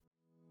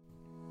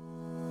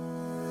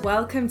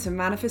Welcome to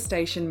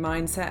Manifestation,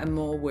 Mindset and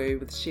More Woo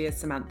with She Is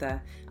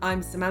Samantha.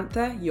 I'm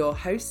Samantha, your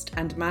host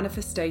and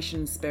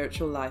Manifestation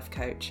Spiritual Life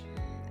Coach.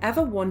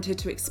 Ever wanted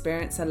to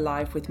experience a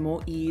life with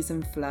more ease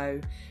and flow,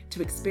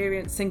 to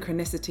experience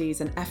synchronicities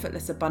and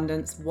effortless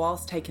abundance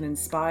whilst taking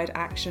inspired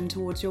action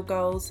towards your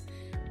goals?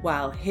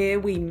 Well,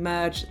 here we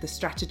merge the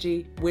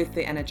strategy with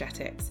the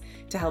energetics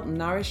to help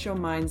nourish your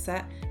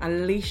mindset,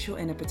 unleash your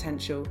inner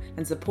potential,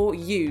 and support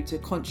you to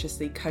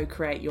consciously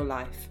co-create your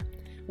life.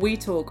 We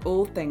talk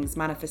all things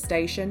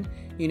manifestation,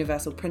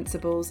 universal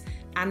principles,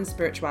 and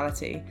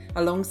spirituality,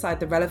 alongside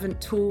the relevant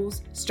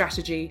tools,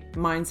 strategy,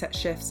 mindset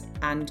shifts,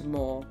 and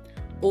more,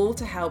 all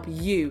to help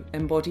you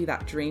embody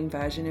that dream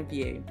version of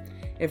you.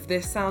 If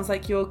this sounds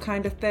like your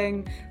kind of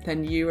thing,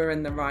 then you are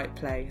in the right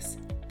place.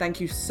 Thank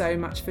you so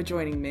much for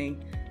joining me.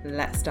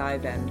 Let's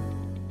dive in.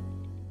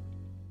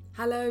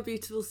 Hello,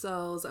 beautiful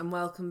souls, and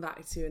welcome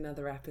back to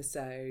another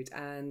episode.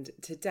 And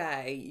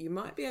today you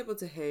might be able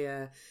to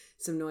hear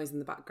some noise in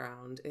the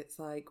background. It's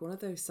like one of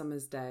those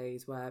summer's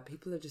days where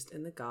people are just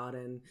in the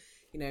garden,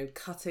 you know,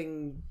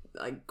 cutting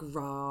like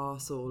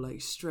grass or like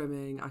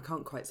strimming. I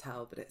can't quite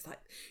tell, but it's like,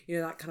 you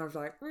know, that kind of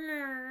like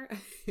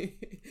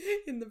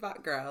in the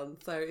background.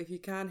 So if you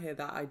can hear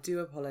that, I do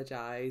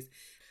apologise.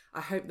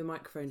 I hope the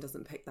microphone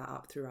doesn't pick that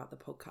up throughout the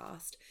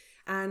podcast.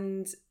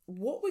 And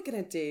what we're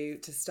going to do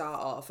to start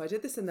off, I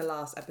did this in the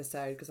last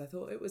episode because I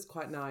thought it was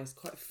quite nice,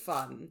 quite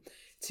fun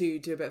to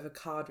do a bit of a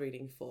card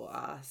reading for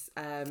us.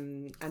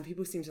 And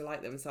people seem to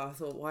like them. So I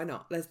thought, why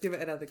not? Let's give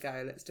it another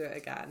go. Let's do it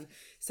again.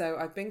 So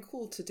I've been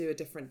called to do a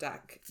different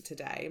deck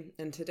today.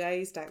 And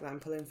today's deck that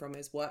I'm pulling from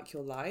is Work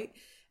Your Light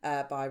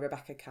by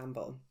Rebecca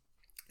Campbell.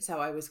 So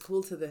I was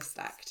called to this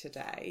deck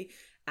today.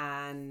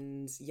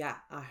 And yeah,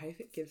 I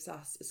hope it gives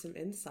us some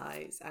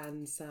insights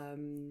and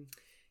some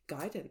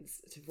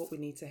guidance to what we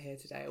need to hear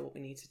today or what we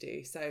need to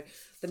do. So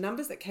the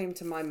numbers that came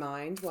to my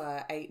mind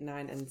were 8,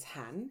 9 and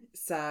 10.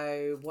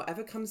 So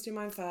whatever comes to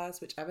mind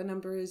first, whichever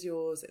number is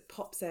yours, it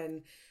pops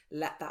in,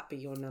 let that be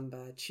your number.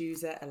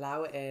 Choose it,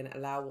 allow it in,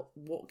 allow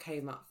what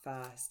came up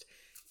first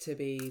to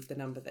be the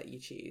number that you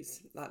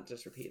choose. That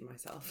just repeated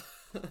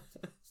myself.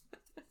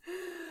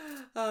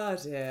 Oh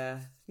dear,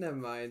 never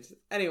mind.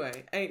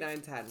 Anyway, 8, 9,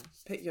 10.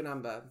 Pick your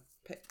number.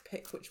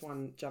 Pick which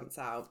one jumps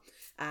out,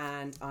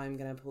 and I'm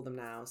going to pull them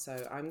now. So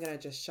I'm going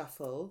to just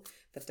shuffle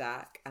the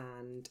deck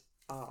and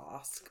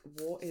ask,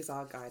 what is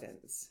our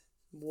guidance?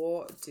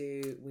 What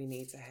do we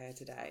need to hear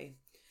today?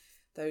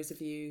 Those of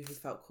you who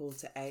felt called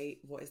to 8,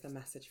 what is the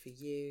message for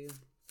you?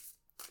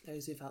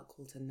 Those who felt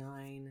called to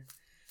 9,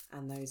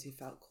 and those who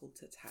felt called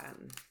to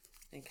 10.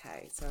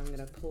 Okay, so I'm going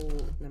to pull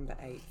number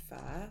 8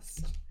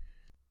 first,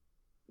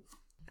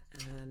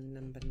 and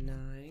number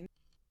 9.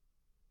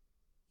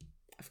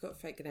 I've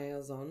got fake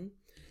nails on.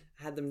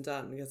 I had them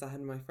done because I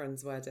had my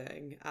friend's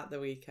wedding at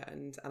the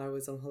weekend and I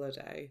was on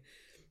holiday,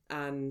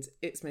 and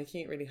it's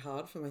making it really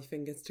hard for my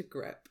fingers to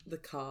grip the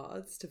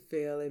cards to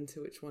feel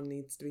into which one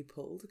needs to be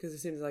pulled, because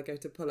as soon as I go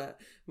to pull it,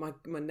 my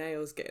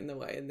nails get in the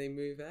way and they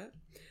move it.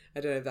 I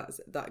don't know if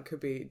that could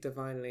be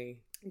divinely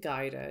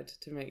guided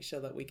to make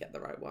sure that we get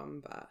the right one,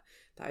 but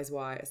that is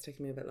why it's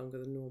taking me a bit longer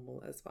than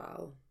normal as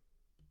well.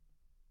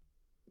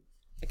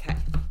 Okay,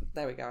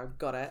 there we go, I've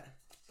got it.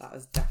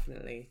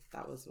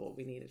 That was what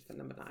we needed for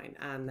number 9,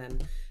 and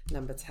then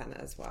number 10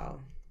 as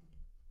well.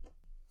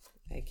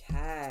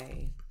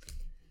 Okay,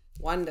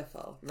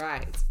 wonderful.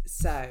 Right,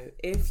 so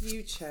if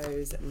you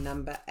chose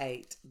number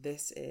 8,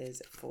 this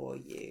is for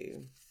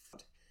you.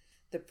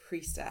 The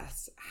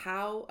Priestess.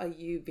 How are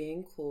you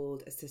being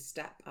called to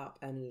step up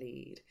and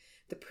lead?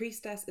 The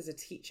Priestess is a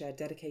teacher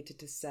dedicated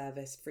to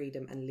service,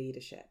 freedom, and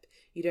leadership.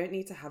 You don't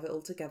need to have it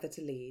all together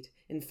to lead.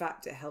 In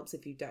fact, it helps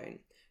if you don't.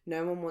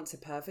 No one wants a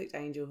perfect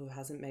angel who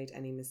hasn't made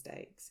any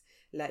mistakes.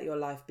 Let your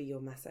life be your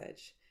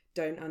message.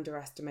 Don't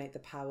underestimate the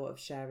power of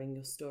sharing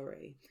your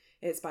story.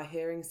 It's by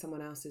hearing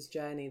someone else's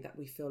journey that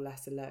we feel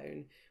less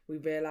alone. We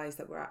realise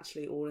that we're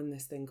actually all in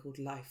this thing called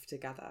life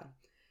together.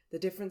 The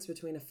difference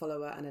between a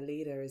follower and a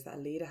leader is that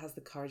a leader has the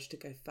courage to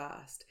go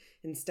first.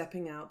 In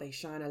stepping out, they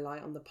shine a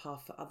light on the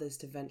path for others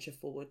to venture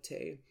forward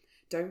to.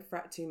 Don't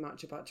fret too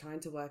much about trying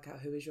to work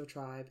out who is your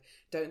tribe.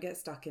 Don't get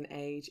stuck in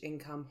age,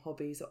 income,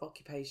 hobbies, or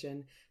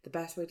occupation. The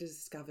best way to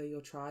discover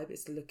your tribe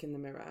is to look in the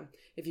mirror.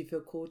 If you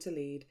feel called to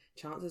lead,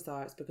 chances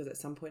are it's because at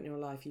some point in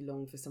your life you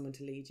longed for someone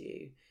to lead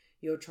you.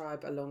 Your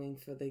tribe are longing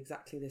for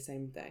exactly the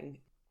same thing,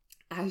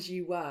 as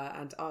you were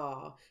and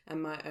are,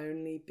 and might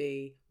only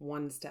be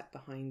one step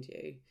behind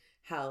you.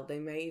 Hell, they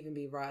may even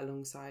be right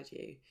alongside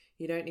you.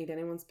 You don't need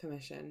anyone's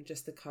permission,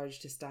 just the courage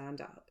to stand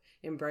up.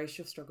 Embrace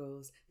your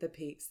struggles, the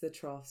peaks, the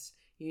troughs.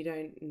 You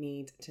don't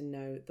need to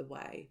know the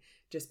way.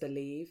 Just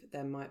believe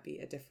there might be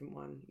a different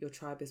one. Your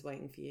tribe is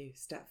waiting for you.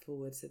 Step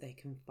forward so they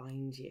can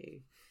find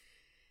you.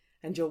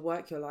 And your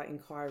Work Your Light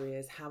inquiry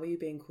is, how are you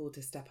being called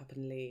to step up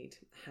and lead?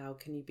 How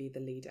can you be the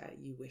leader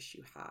you wish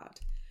you had?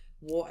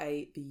 What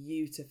a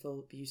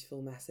beautiful,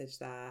 beautiful message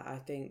there. I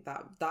think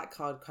that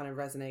card kind of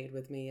resonated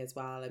with me as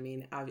well. I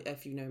mean,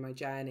 if you know my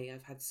journey,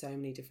 I've had so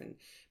many different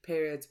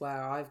periods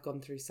where I've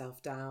gone through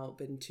self-doubt,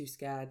 been too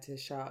scared to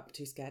show up,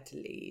 too scared to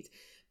lead.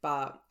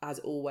 But as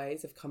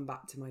always, I've come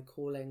back to my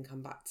calling,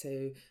 come back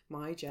to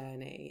my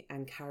journey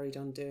and carried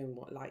on doing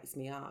what lights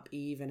me up,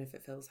 even if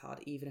it feels hard,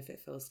 even if it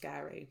feels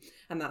scary.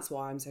 And that's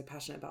why I'm so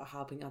passionate about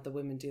helping other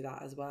women do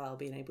that as well,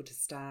 being able to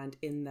stand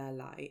in their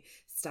light,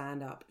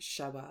 stand up,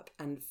 show up,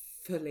 and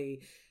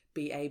fully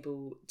be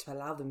able to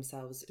allow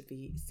themselves to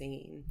be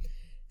seen.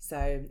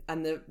 So,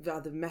 and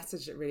the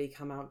message that really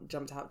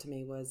jumped out to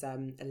me was,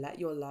 let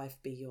your life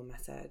be your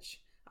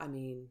message. I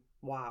mean,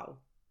 wow.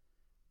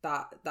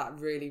 That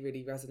really,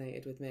 really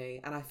resonated with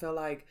me. And I feel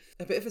like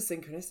a bit of a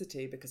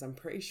synchronicity, because I'm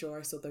pretty sure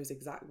I saw those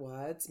exact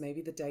words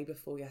maybe the day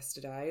before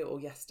yesterday or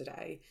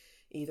yesterday,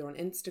 either on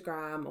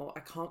Instagram or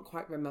I can't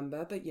quite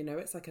remember, but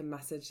it's like a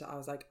message that I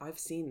was like, I've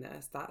seen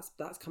this.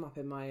 That's come up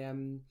in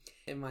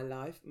my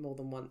life more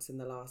than once in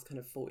the last kind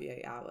of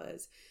 48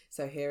 hours.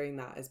 So hearing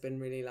that has been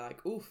really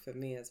like, ooh, for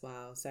me as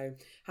well. So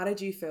how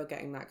did you feel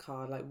getting that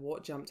card? Like,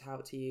 what jumped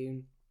out to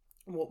you?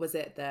 What was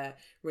it that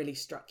really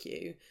struck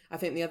you? I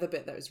think the other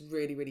bit that was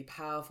really, really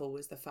powerful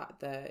was the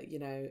fact that,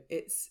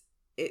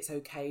 it's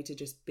okay to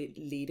just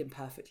lead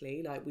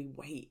imperfectly. Like, we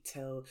wait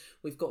till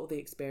we've got all the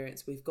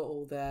experience, we've got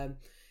all the,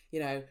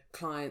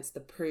 clients,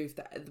 the proof,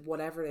 that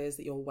whatever it is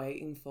that you're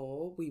waiting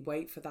for, we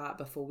wait for that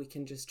before we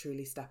can just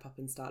truly step up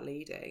and start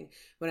leading.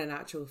 When in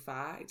actual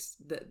fact,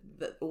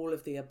 that all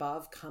of the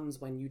above comes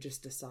when you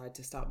just decide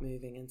to start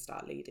moving and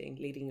start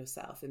leading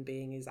yourself and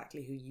being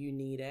exactly who you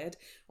needed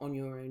on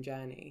your own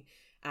journey.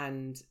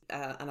 And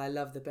I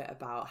love the bit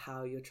about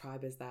how your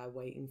tribe is there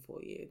waiting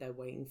for you. They're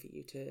waiting for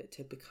you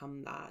to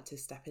become that, to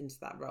step into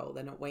that role.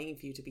 They're not waiting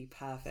for you to be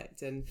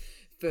perfect and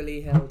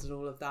fully healed and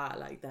all of that.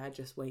 Like, they're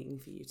just waiting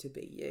for you to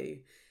be you.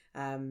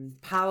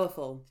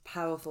 Powerful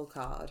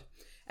card.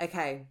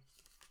 Okay,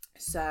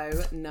 so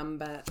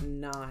number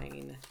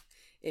 9.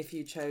 If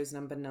you chose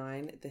number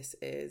 9, this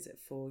is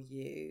for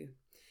you.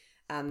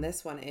 And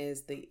this one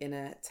is the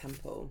inner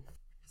temple.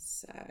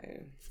 So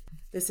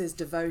this is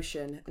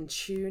devotion and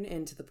tune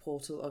into the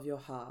portal of your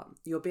heart.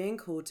 You're being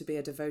called to be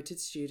a devoted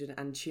student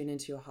and tune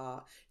into your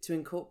heart, to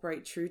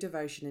incorporate true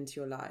devotion into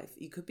your life.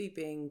 You could be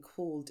being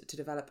called to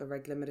develop a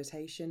regular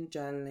meditation,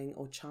 journaling,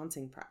 or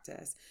chanting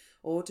practice,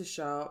 or to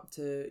show up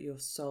to your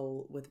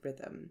soul with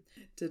rhythm,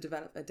 to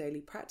develop a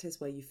daily practice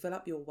where you fill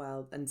up your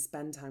well and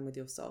spend time with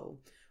your soul.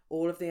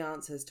 All of the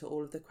answers to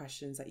all of the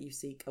questions that you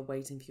seek are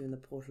waiting for you in the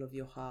portal of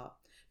your heart,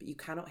 but you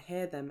cannot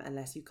hear them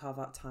unless you carve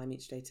out time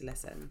each day to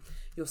listen.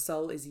 Your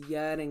soul is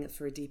yearning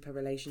for a deeper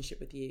relationship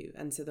with you,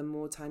 and so the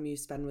more time you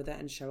spend with it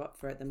and show up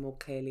for it, the more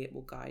clearly it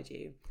will guide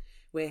you.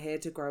 We're here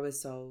to grow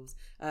as souls.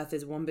 Earth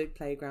is one big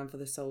playground for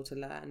the soul to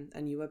learn,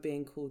 and you are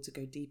being called to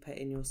go deeper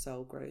in your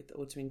soul growth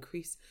or to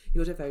increase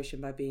your devotion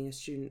by being a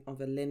student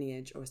of a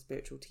lineage or a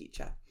spiritual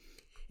teacher.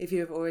 If you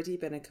have already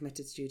been a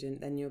committed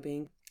student, then you're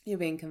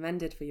being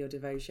commended for your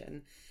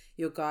devotion.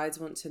 Your guides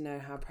want to know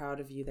how proud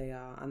of you they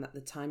are and that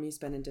the time you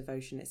spend in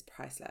devotion is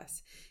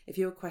priceless. If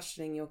you're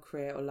questioning your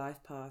career or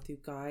life path, your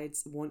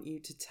guides want you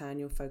to turn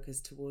your focus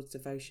towards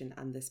devotion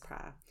and this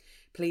prayer.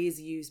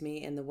 Please use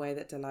me in the way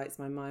that delights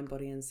my mind,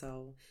 body and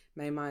soul.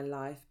 May my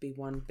life be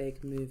one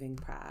big moving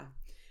prayer.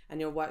 And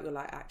your work, your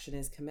light action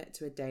is commit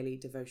to a daily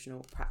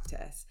devotional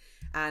practice.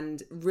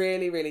 And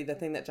really, really the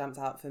thing that jumps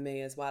out for me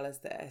as well as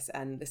this,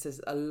 and this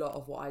is a lot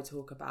of what I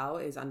talk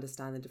about, is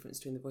understand the difference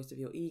between the voice of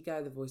your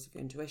ego, the voice of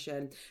your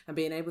intuition, and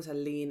being able to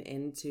lean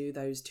into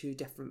those two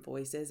different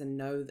voices and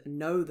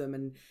know them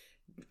and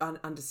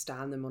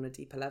understand them on a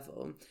deeper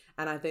level.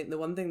 And I think the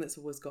one thing that's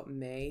always got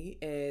me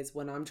is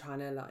when I'm trying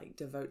to like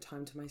devote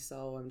time to my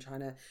soul, I'm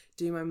trying to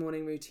do my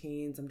morning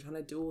routines, I'm trying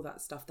to do all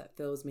that stuff that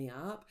fills me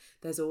up,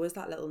 there's always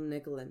that little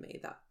niggle in me,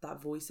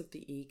 that voice of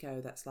the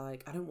ego that's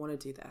like, I don't want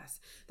to do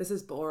this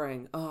is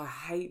boring, oh, I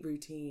hate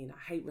routine,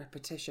 I hate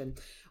repetition,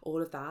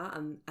 all of that.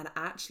 And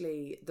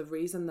actually the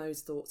reason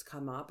those thoughts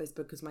come up is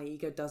because my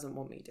ego doesn't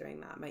want me doing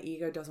that. My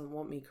ego doesn't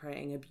want me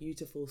creating a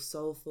beautiful,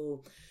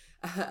 soulful,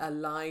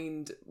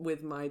 aligned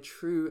with my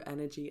true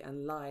energy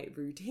and light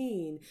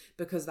routine,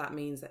 because that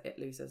means that it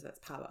loses its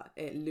power,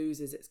 it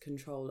loses its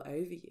control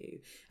over you.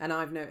 And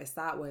I've noticed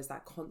that was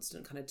that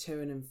constant kind of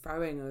toing and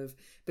froing of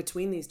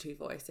between these two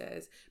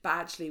voices. But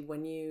actually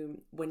when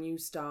you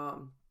start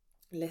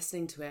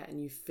listening to it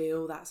and you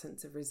feel that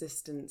sense of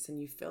resistance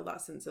and you feel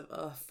that sense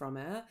of from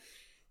it,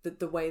 that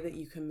the way that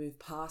you can move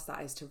past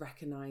that is to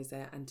recognize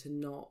it and to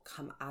not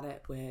come at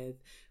it with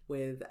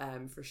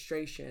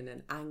frustration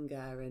and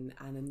anger and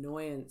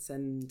annoyance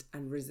and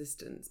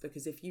resistance.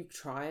 Because if you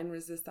try and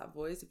resist that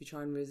voice, if you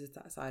try and resist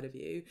that side of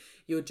you,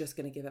 you're just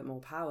going to give it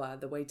more power.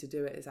 The way to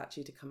do it is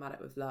actually to come at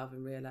it with love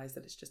and realize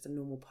that it's just a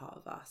normal part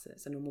of us.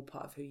 It's a normal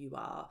part of who you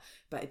are,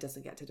 but it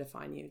doesn't get to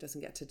define you. It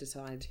doesn't get to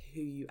decide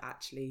who you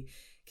actually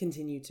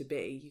continue to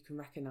be. You can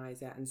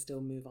recognize it and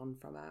still move on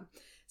from it.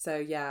 So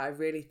yeah, I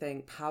really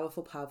think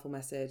powerful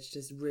message.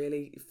 Just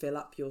really fill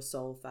up your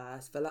soul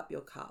first, fill up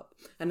your cup.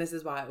 And this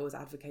is why I always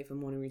advocate for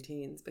morning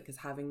routines, because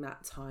having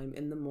that time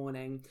in the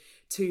morning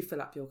to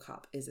fill up your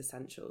cup is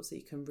essential. So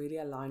you can really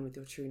align with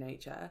your true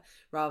nature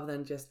rather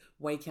than just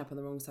waking up on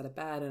the wrong side of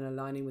bed and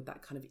aligning with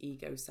that kind of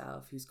ego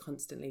self who's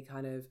constantly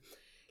kind of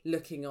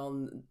looking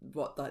on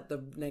what like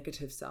the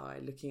negative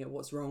side, looking at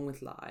what's wrong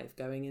with life,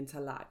 going into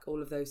lack,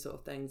 all of those sort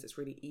of things, it's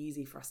really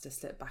easy for us to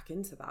slip back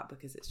into that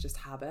because it's just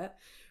habit.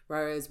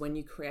 Whereas when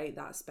you create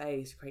that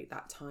space, create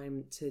that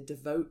time to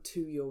devote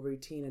to your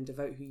routine and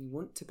devote who you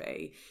want to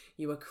be,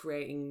 you are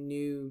creating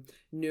new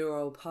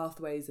neural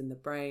pathways in the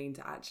brain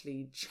to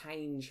actually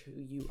change who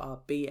you are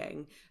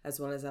being, as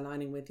well as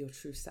aligning with your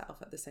true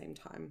self at the same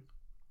time.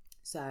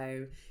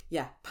 So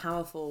yeah,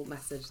 powerful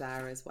message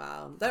there as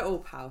well. They're all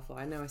powerful.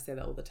 I know I say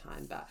that all the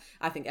time, but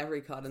I think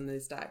every card in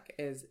this deck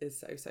is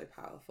so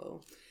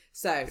powerful.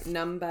 So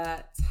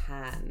number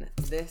 10,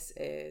 this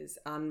is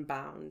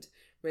Unbound,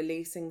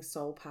 releasing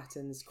soul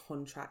patterns,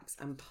 contracts,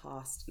 and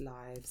past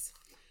lives.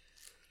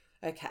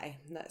 Okay,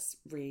 let's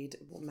read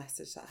what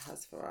message that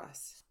has for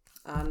us.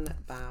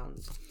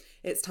 Unbound.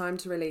 It's time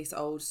to release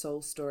old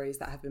soul stories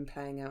that have been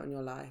playing out in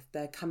your life.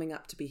 They're coming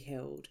up to be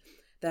healed.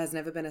 There's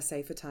never been a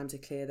safer time to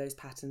clear those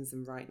patterns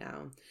than right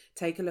now.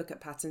 Take a look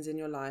at patterns in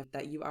your life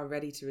that you are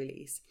ready to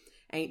release.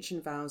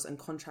 Ancient vows and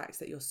contracts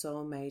that your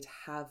soul made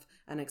have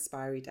an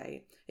expiry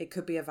date. It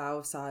could be a vow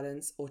of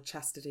silence or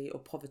chastity or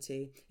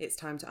poverty. It's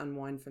time to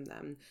unwind from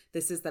them.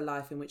 This is the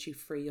life in which you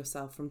free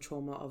yourself from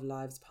trauma of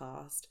lives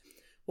past.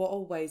 What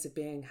old ways of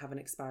being have an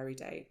expiry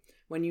date?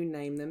 When you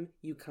name them,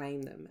 you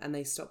claim them, and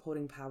they stop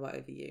holding power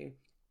over you.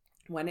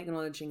 When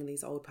acknowledging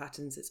these old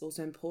patterns, it's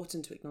also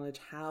important to acknowledge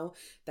how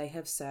they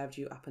have served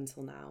you up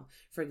until now.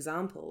 For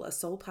example, a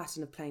soul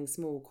pattern of playing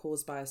small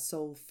caused by a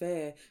soul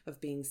fear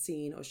of being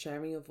seen or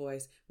sharing your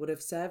voice would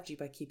have served you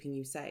by keeping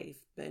you safe.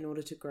 But in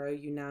order to grow,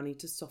 you now need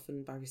to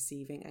soften by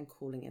receiving and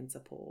calling in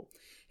support.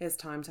 It's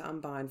time to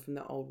unbind from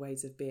the old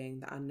ways of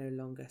being that are no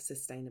longer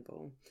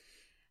sustainable.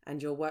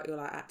 And your work, your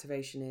light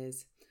activation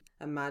is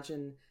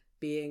imagine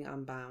being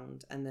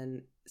unbound and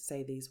then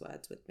say these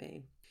words with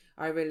me.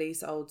 I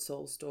release old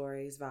soul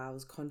stories,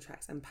 vows,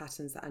 contracts, and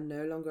patterns that are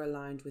no longer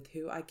aligned with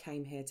who I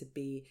came here to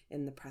be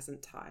in the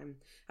present time.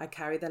 I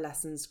carry the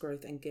lessons,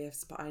 growth, and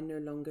gifts, but I no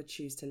longer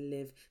choose to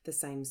live the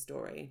same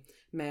story.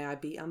 May I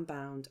be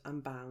unbound,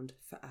 unbound,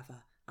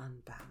 forever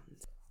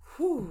unbound.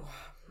 Whew.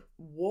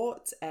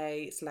 What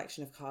a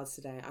selection of cards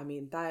today. I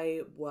mean,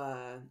 they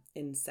were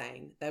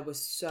insane. There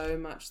was so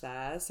much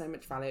there, so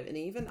much value. And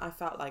even I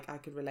felt like I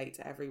could relate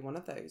to every one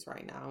of those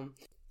right now.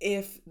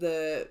 If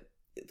the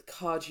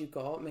card you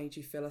got made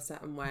you feel a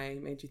certain way,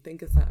 made you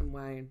think a certain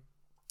way,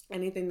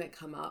 anything that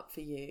come up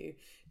for you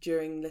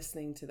during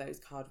listening to those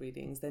card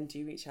readings, then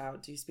do reach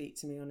out, do speak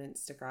to me on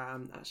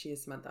Instagram at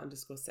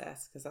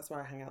 @Samantha_sis, because that's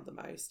where I hang out the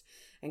most,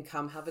 and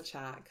come have a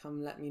chat,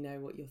 come let me know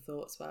what your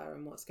thoughts were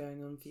and what's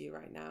going on for you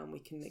right now, and we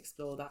can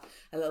explore that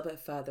a little bit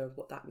further of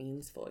what that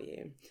means for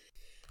you.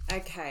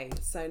 Okay,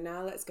 so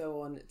now let's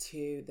go on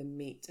to the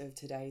meat of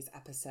today's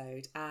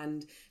episode.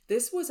 And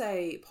this was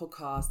a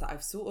podcast that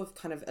I've sort of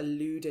kind of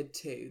alluded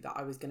to that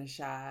I was going to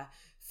share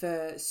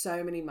for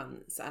so many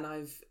months. And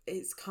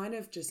it's kind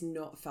of just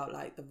not felt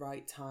like the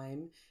right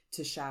time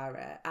to share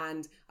it.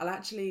 And I'll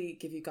actually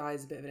give you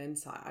guys a bit of an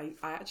insight.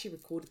 I actually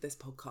recorded this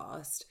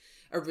podcast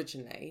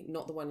originally,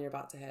 not the one you're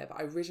about to hear,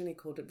 but I originally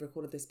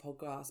recorded this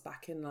podcast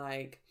back in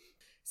like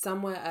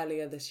somewhere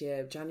earlier this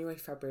year, January,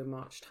 February,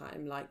 March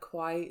time, like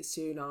quite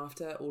soon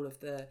after all of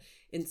the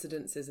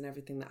incidences and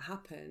everything that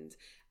happened.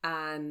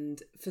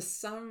 And for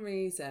some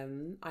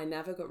reason, I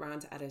never got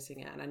round to editing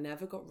it, and I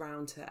never got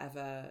round to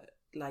ever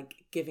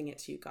like giving it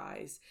to you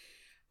guys.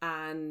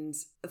 And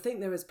I think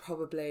there was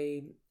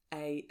probably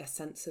a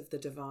sense of the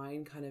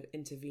divine kind of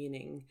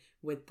intervening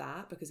with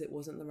that, because it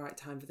wasn't the right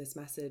time for this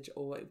message,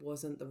 or it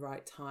wasn't the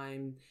right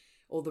time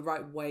or the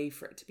right way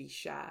for it to be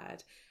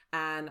shared.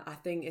 And I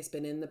think it's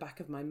been in the back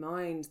of my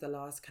mind the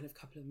last kind of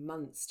couple of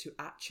months to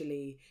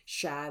actually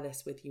share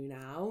this with you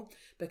now,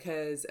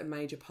 because a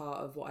major part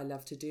of what I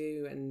love to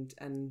do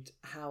and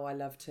how I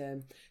love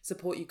to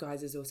support you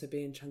guys is also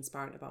being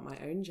transparent about my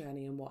own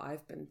journey and what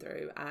I've been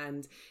through.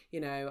 And, you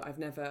know, I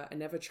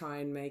never try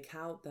and make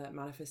out that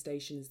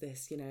manifestation is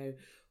this, you know,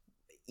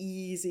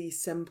 easy,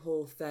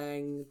 simple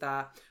thing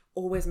that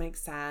always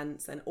makes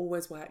sense and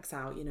always works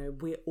out. You know,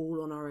 we're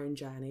all on our own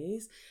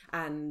journeys,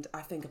 and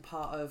I think a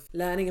part of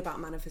learning about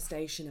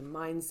manifestation and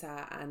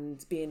mindset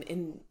and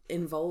being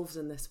involved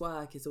in this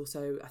work is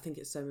also, I think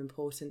it's so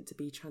important to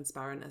be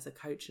transparent as a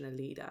coach and a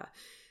leader,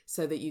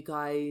 so that you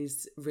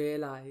guys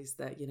realize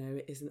that, you know,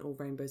 it isn't all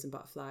rainbows and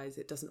butterflies.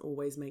 It doesn't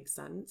always make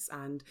sense.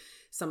 And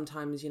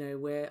sometimes, you know,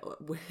 we're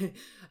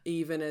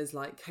even as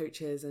like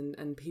coaches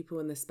and people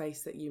in the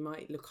space that you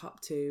might look up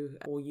to,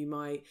 or you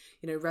might,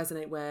 you know,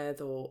 resonate with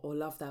or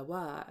love their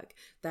work,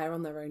 they're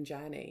on their own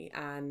journey,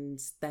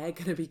 and they're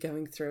going to be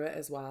going through it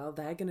as well.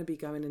 They're going to be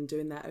going and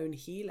doing their own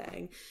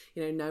healing.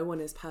 You know, no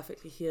one is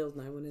perfectly healed.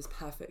 No one is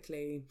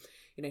perfectly,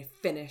 you know,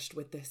 finished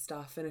with this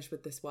stuff, finished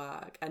with this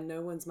work, and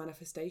no one's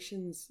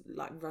manifestations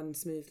like run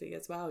smoothly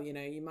as well. You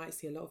know, you might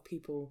see a lot of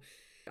people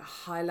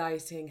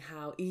highlighting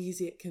how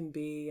easy it can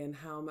be and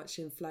how much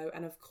in flow,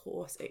 and of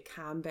course it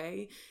can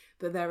be,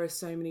 but there are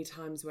so many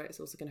times where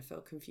it's also going to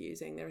feel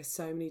confusing. There are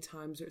so many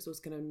times where it's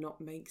also going to not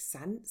make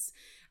sense,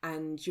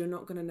 and you're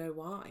not going to know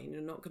why, and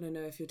you're not going to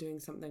know if you're doing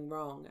something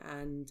wrong.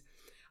 And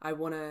I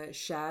want to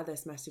share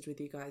this message with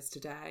you guys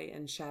today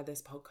and share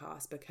this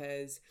podcast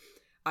because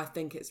I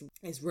think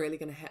it's really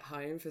going to hit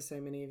home for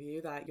so many of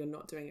you that you're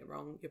not doing it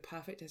wrong. You're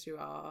perfect as you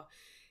are.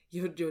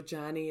 Your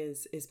journey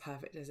is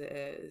perfect as it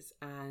is,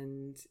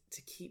 and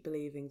to keep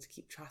believing, to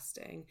keep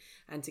trusting,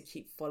 and to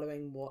keep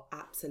following what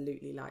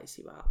absolutely lights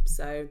you up.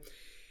 So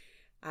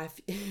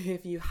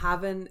if you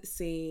haven't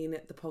seen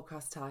the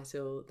podcast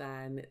title,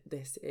 then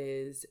this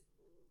is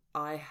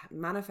I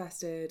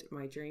manifested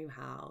my dream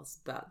house,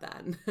 but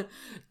then ...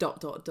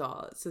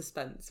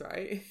 suspense,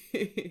 right?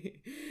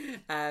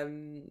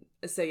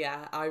 So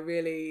yeah, I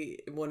really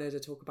wanted to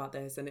talk about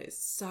this, and it's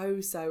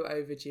so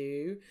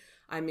overdue.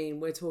 I mean,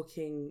 we're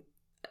talking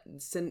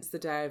since the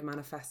day I've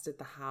manifested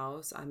the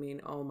house. I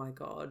mean, oh my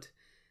God,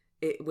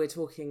 we're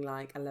talking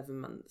like 11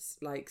 months,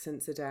 like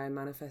since the day I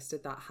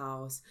manifested that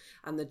house,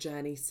 and the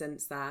journey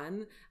since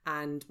then.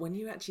 And when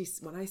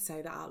I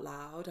say that out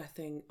loud, I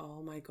think,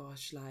 oh my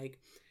gosh, like,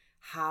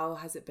 how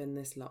has it been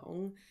this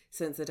long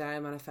since the day I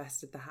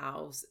manifested the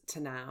house to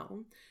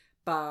now?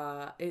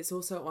 But it's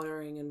also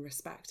honoring and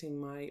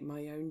respecting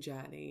my own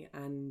journey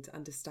and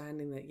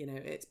understanding that, you know,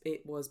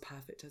 it was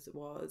perfect as it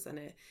was, and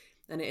it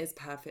is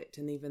perfect.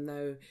 And even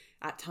though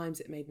at times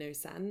it made no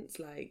sense,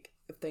 like,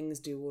 things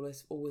do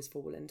always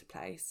fall into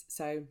place.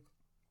 So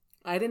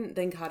I didn't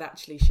think I'd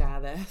actually share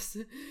this,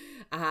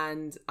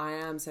 and I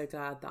am so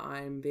glad that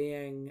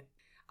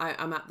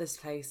I'm at this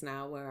place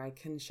now where I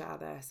can share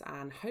this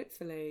and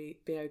hopefully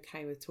be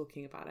okay with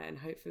talking about it, and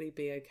hopefully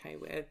be okay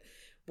with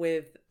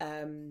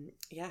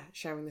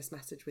sharing this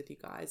message with you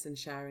guys and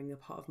sharing a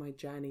part of my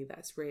journey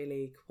that's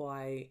really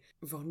quite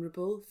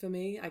vulnerable for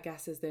me, I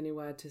guess is the only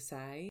word to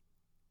say.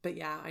 But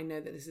yeah, I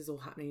know that this is all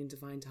happening in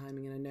divine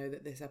timing, and I know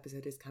that this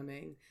episode is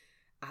coming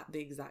at the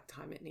exact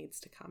time it needs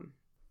to come.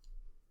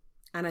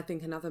 And I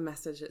think another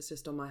message that's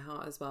just on my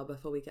heart as well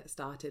before we get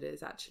started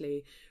is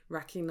actually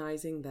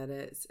recognizing that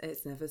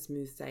it's never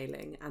smooth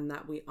sailing, and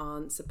that we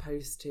aren't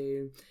supposed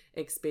to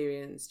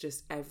experience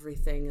just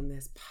everything in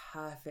this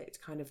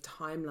perfect kind of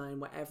timeline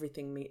where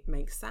everything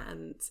makes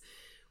sense.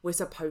 We're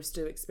supposed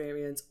to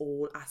experience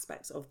all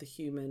aspects of the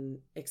human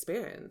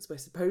experience. We're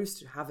supposed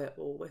to have it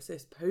all. We're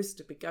supposed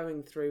to be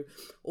going through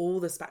all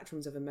the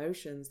spectrums of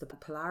emotions, the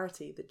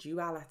polarity, the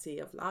duality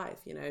of life,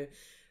 you know.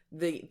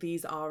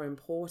 These are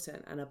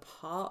important and a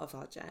part of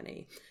our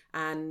journey,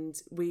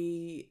 and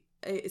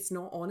it's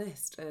not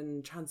honest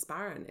and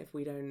transparent if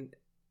we don't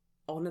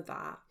honor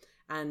that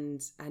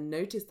and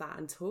notice that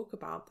and talk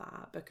about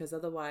that, because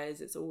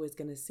otherwise it's always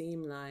going to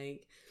seem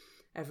like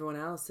everyone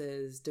else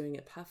is doing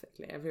it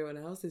perfectly. Everyone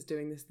else is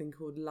doing this thing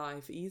called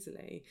life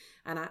easily,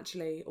 and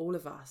actually all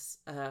of us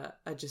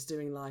are just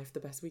doing life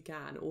the best we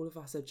can. All of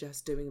us are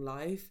just doing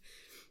life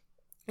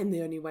in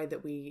the only way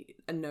that we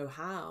know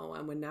how,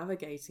 and we're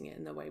navigating it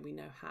in the way we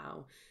know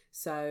how.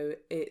 So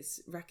it's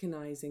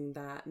recognizing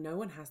that no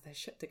one has their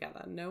shit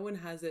together. No one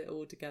has it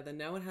all together.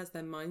 No one has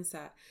their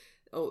mindset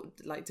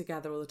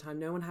together all the time.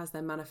 No one has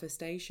their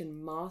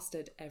manifestation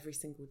mastered every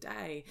single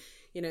day.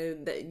 You know,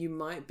 that you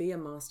might be a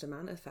master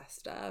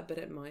manifester, but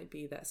it might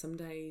be that some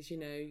days, you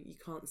know, you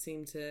can't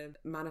seem to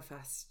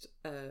manifest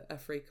a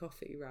free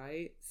coffee,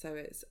 right? So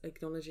it's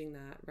acknowledging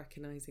that,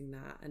 recognizing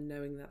that, and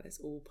knowing that it's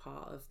all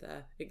part of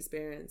the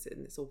experience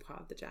and it's all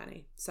part of the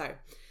journey. So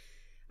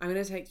I'm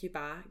going to take you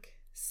back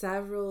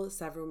several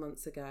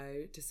months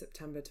ago to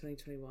September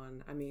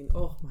 2021. I mean,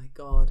 oh my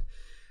God.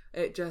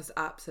 It just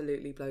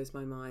absolutely blows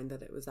my mind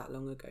that it was that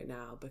long ago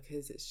now,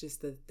 because it's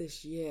just that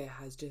this year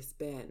has just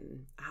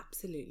been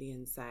absolutely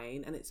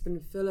insane, and it's been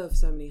full of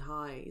so many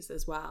highs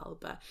as well,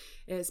 but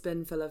it's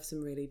been full of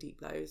some really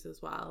deep lows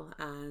as well.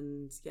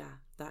 And yeah,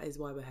 that is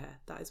why we're here.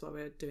 That is why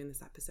we're doing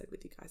this episode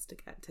with you guys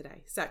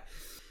today. So,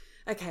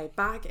 okay,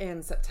 back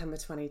in September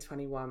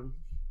 2021,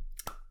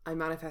 I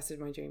manifested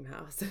my dream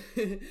house.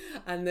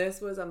 And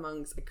this was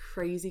amongst a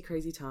crazy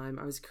time.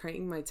 I was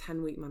creating my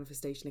 10-week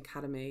manifestation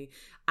academy,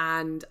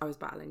 and I was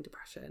battling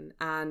depression.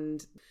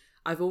 And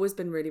I've always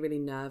been really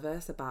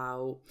nervous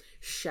about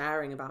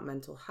sharing about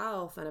mental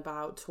health and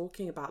about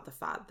talking about the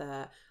fact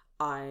that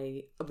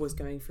I was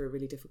going through a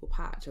really difficult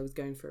patch. I was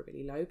going through a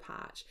really low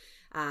patch,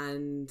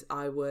 and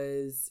I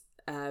was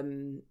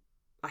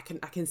I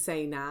can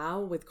say now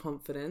with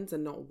confidence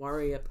and not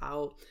worry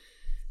about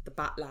the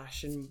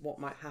backlash and what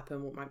might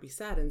happen, what might be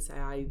said, and say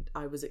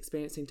I was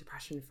experiencing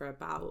depression for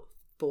about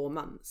 4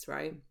 months,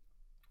 right?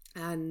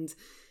 And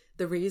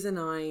the reason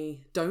I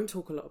don't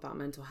talk a lot about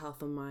mental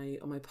health on my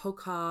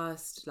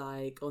podcast,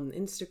 like on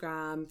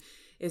Instagram,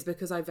 is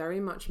because I very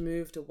much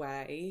moved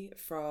away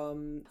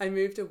from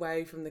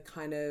the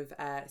kind of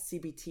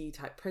CBT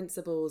type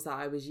principles that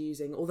I was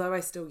using. Although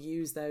I still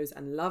use those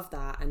and love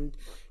that and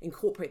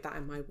incorporate that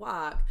in my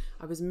work,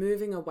 I was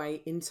moving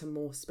away into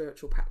more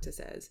spiritual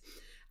practices.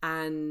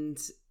 And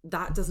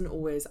that doesn't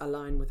always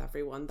align with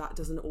everyone. That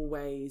doesn't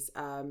always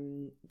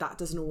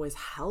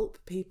help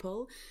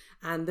people.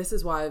 And this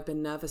is why I've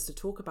been nervous to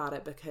talk about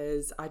it,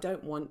 because I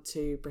don't want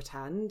to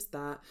pretend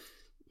that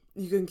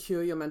you can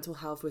cure your mental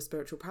health with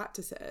spiritual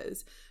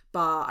practices.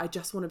 But I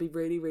just want to be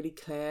really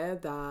clear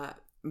that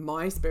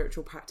my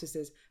spiritual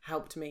practices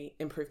helped me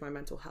improve my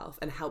mental health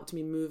and helped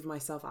me move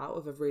myself out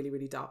of a really,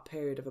 really dark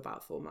period of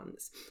about 4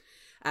 months.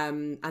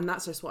 And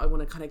that's just what I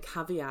want to kind of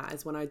caveat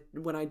is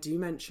when I do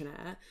mention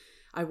it,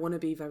 I want to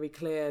be very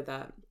clear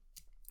that,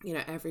 you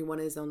know, everyone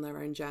is on their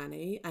own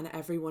journey and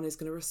everyone is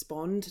going to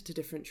respond to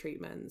different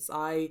treatments.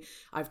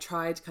 I've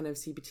tried kind of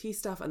CBT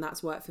stuff and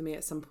that's worked for me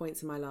at some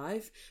points in my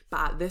life.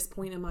 But at this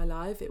point in my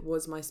life, it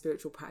was my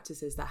spiritual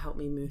practices that helped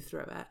me move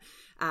through it.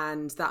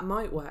 And that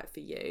might work for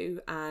you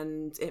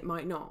and it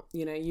might not.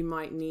 You know, you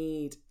might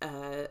need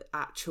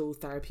actual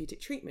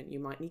therapeutic treatment. You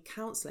might need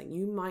counseling.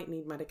 You might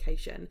need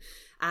medication.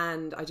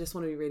 And I just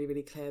want to be really,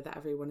 really clear that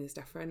everyone is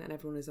different and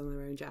everyone is on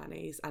their own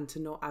journeys, and to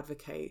not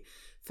advocate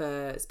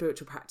for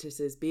spiritual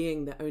practices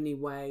being the only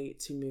way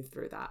to move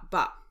through that.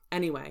 But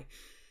anyway,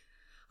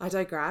 I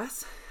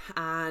digress.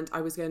 And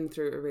I was going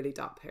through a really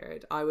dark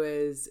period. I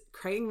was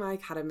creating my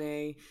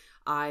academy.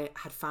 I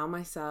had found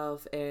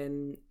myself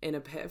in a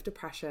pit of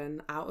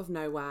depression out of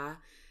nowhere.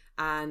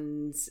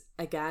 And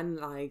again,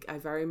 like, I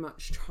very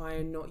much try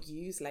and not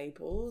use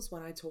labels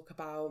when I talk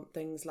about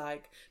things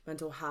like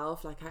mental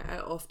health. Like, I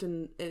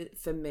often,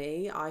 for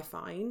me, I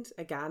find,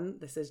 again,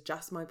 this is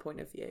just my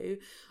point of view,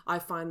 I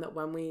find that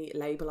when we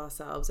label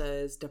ourselves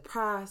as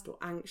depressed or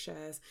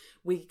anxious,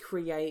 we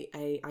create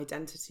a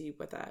identity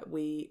with it.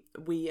 We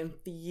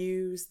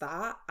infuse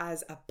that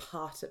as a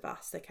part of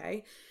us,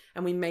 okay?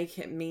 And we make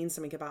it mean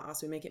something about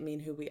us. We make it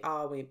mean who we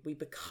are. We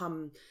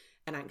become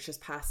an anxious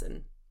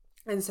person.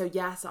 And so,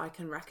 yes, I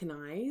can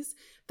recognize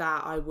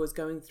that I was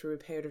going through a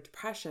period of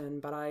depression,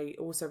 but I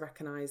also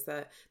recognize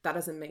that that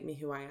doesn't make me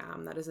who I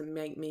am. That doesn't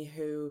make me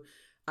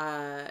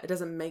it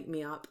doesn't make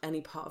me up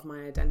any part of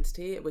my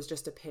identity. It was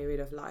just a period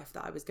of life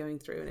that I was going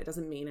through, and it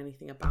doesn't mean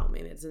anything about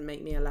me. And it doesn't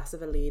make me less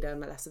of a leader,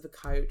 less of a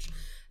coach,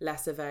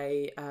 less of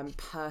a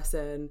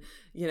person,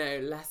 you know,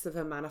 less of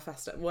a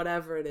manifestor,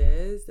 whatever it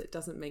is. It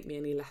doesn't make me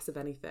any less of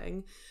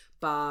anything.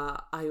 But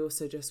I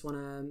also just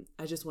want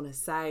to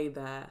say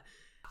that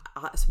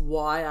that's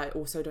why I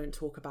also don't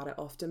talk about it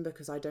often,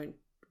 because I don't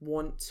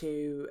want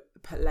to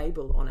put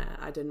label on it.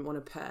 I didn't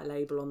want to put a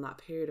label on that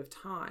period of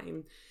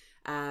time.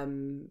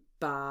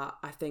 But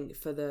I think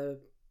for the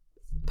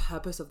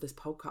purpose of this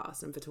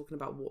podcast and for talking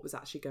about what was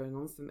actually going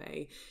on for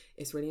me,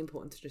 it's really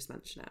important to just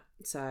mention it.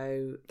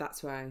 So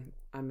that's why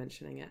I'm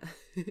mentioning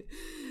it.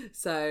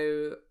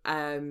 So,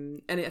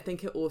 and I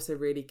think it also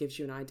really gives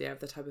you an idea of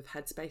the type of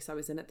headspace I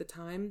was in at the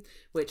time,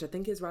 which I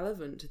think is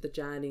relevant to the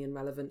journey and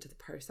relevant to the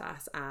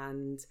process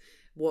and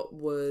what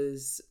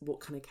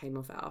kind of came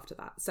of it after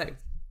that. So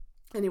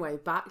anyway,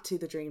 back to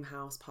the dream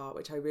house part,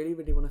 which I really,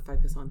 really want to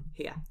focus on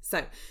here.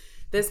 So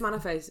this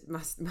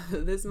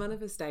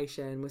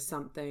manifestation was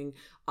something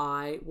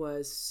I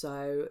was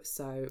so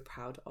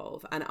proud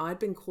of. And I'd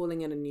been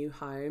calling in a new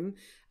home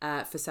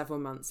for several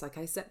months. Like,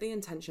 I set the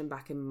intention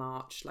back in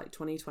March, like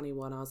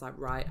 2021. I was like,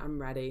 right, I'm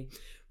ready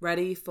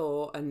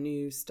for a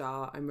new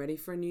start. I'm ready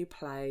for a new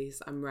place.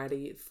 I'm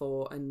ready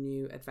for a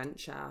new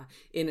adventure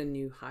in a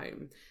new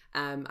home.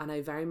 And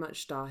I very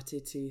much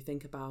started to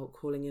think about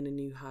calling in a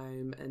new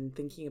home and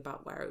thinking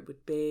about where it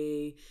would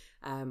be,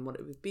 what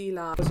it would be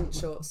like. I wasn't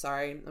sure.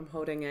 Sorry, I'm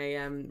holding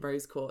a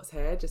rose quartz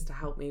here just to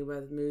help me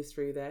move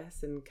through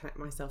this and connect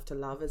myself to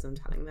love as I'm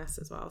telling this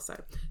as well. So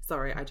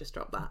sorry, I just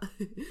dropped that.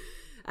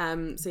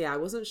 So yeah, I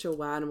wasn't sure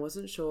when, I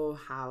wasn't sure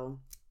how.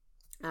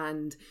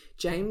 And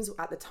James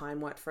at the time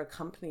worked for a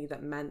company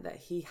that meant that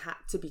he had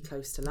to be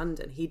close to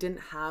London. He didn't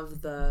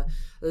have the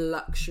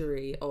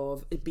luxury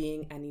of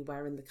being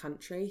anywhere in the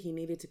country. He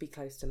needed to be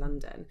close to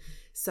London.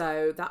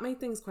 So that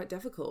made things quite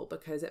difficult,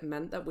 because it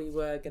meant that we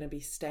were going to be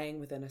staying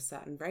within a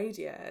certain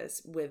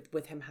radius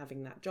with him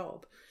having that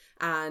job.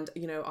 And,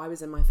 you know, I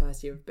was in my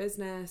first year of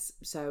business,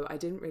 so I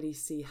didn't really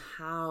see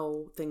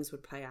how things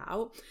would play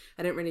out.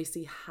 I didn't really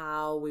see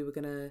how we were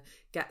going to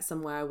get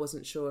somewhere. I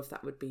wasn't sure if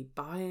that would be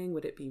buying,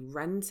 would it be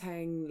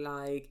renting,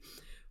 like,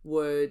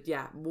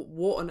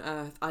 what on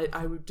earth?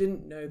 I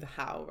didn't know the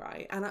how,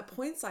 right? And at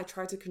points I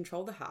tried to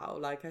control the how.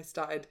 Like, I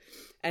started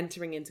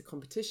entering into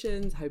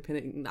competitions,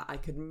 hoping that I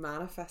could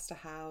manifest a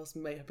house,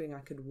 hoping I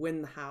could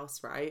win the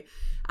house, right?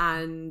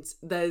 And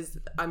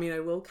I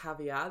will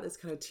caveat, there's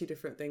kind of two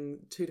different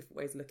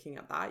ways of looking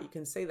at that. You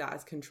can see that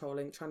as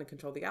trying to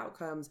control the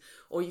outcomes,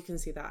 or you can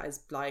see that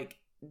as like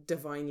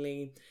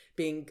divinely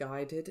being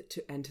guided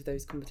to enter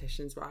those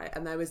competitions, right?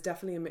 And there was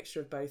definitely a mixture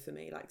of both for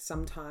me. Like,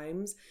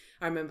 sometimes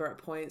I remember at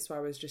points where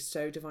I was just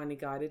so divinely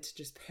guided to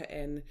just put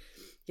in,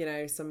 you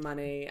know, some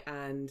money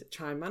and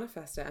try and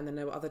manifest it. And then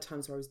there were other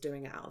times where I was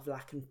doing it out of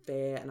lack and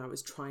fear, and I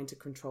was trying to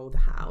control the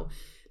how.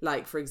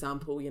 Like, for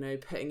example, you know,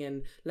 putting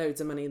in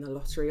loads of money in the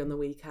lottery on the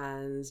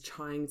weekends,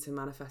 trying to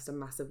manifest a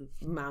massive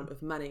amount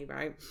of money,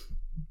 right?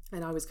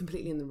 And I was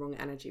completely in the wrong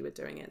energy with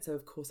doing it. So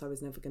of course I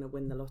was never going to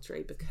win the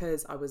lottery,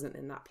 because I wasn't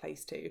in that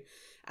place too.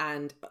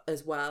 And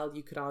as well,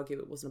 you could argue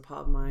it wasn't a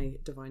part of my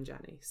divine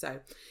journey. So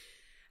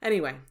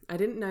Anyway, I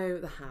didn't know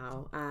the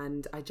how,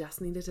 and I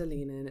just needed to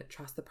lean in,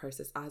 trust the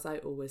process, as I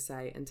always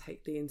say, and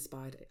take the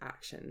inspired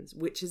actions,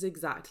 which is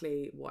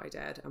exactly what I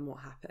did and what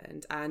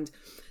happened. And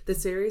the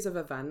series of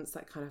events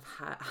that kind of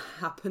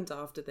happened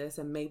after this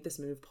and made this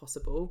move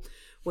possible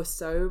were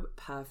so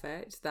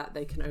perfect that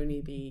they can only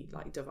be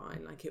like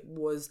divine. Like, it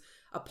was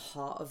a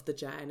part of the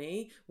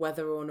journey,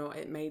 whether or not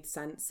it made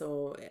sense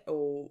or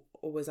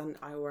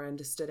I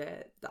understood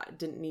it. That I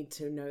didn't need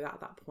to know that at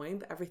that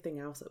point, but everything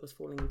else that was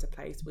falling into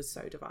place was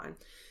so divine.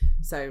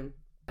 So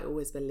I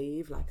always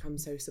believe like I'm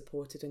so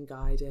supported and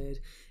guided,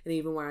 and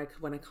even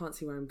when I can't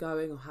see where I'm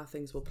going or how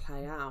things will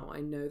play out,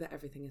 I know that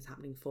everything is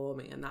happening for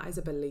me, and that is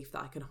a belief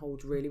that I can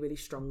hold really, really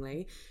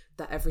strongly,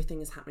 that everything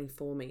is happening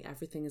for me,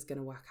 everything is going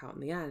to work out in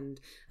the end.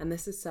 And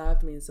this has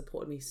served me and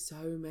supported me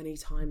so many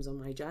times on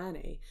my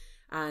journey,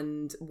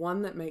 and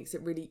one that makes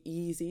it really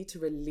easy to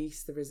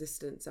release the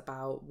resistance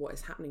about what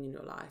is happening in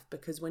your life.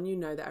 Because when you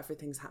know that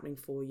everything's happening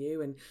for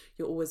you and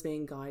you're always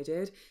being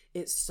guided,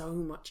 it's so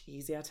much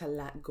easier to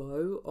let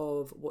go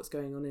of what's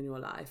going on in your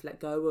life, let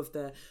go of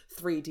the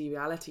 3D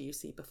reality you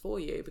see before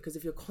you. Because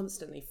if you're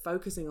constantly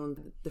focusing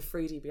on the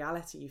 3D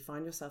reality you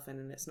find yourself in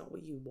and it's not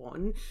what you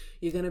want,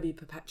 you're going to be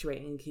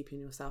perpetuating and keeping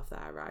yourself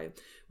there, right?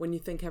 When you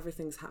think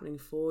everything's happening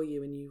for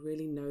you and you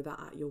really know that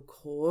at your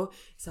core,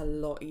 it's a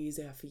lot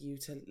easier for you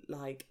to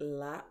like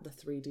let the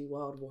 3D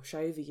world wash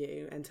over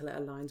you until it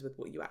aligns with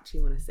what you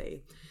actually want to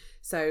see.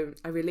 So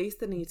I released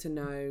the need to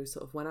know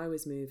sort of when I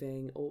was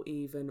moving or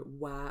even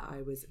where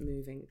I was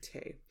moving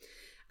to.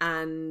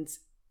 And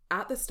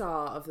at the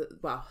start of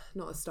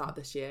not the start of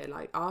this year,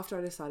 like after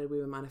I decided we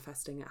were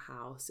manifesting a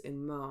house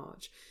in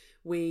March,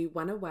 we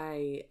went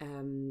away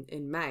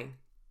in May.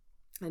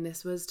 And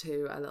this was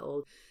to a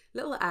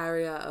little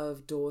area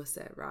of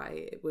Dorset,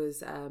 right? It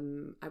was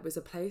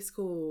a place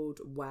called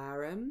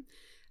Wareham.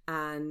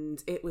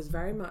 And it was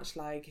very much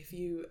like, if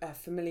you are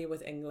familiar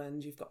with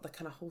England, you've got the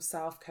kind of whole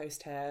south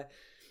coast here.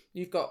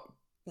 You've got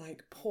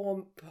like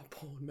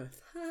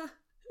Bournemouth.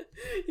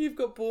 You've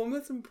got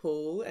Bournemouth and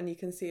Poole, and you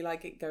can see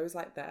like it goes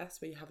like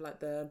this, where you have like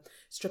the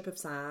strip of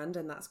sand,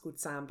 and that's called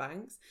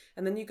Sandbanks.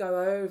 And then you go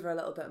over a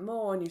little bit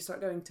more and you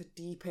start going to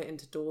deeper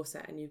into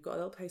Dorset, and you've got a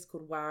little place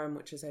called Wareham,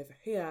 which is over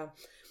here.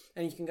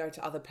 And you can go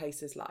to other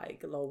places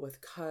like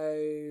Lulworth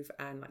Cove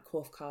and like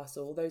Corfe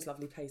Castle, all those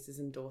lovely places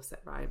in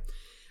Dorset, right?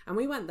 And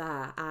we went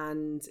there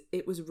and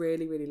it was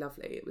really, really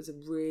lovely. It was a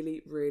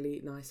really, really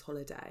nice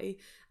holiday.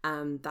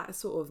 And that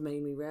sort of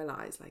made me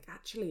realise, like,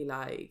 actually,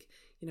 like,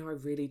 you know, I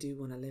really do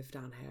want to live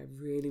down here.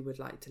 I really would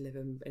like to live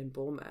in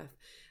Bournemouth.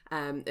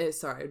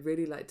 I'd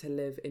really like to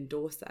live in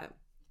Dorset.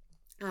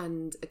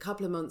 And a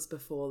couple of months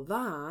before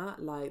that,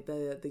 like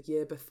the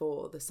year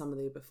before, the summer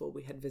the year before,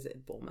 we had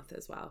visited Bournemouth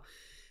as well.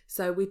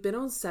 So we've been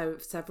on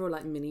several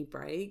like mini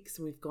breaks,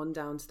 and we've gone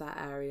down to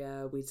that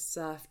area. We'd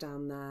surfed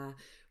down there.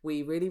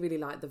 We really, really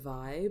liked the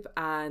vibe,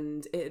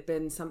 and it had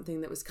been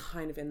something that was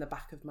kind of in the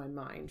back of my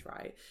mind,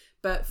 right?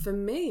 But for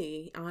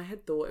me, I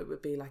had thought it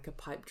would be like a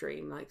pipe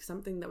dream, like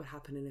something that would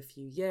happen in a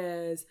few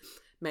years.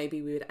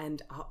 Maybe we would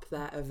end up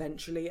there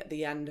eventually at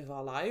the end of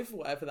our life,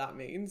 whatever that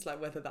means,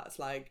 like whether that's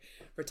like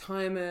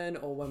retirement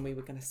or when we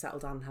were going to settle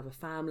down and have a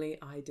family,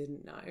 I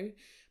didn't know.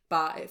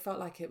 But it felt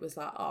like it was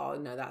like, oh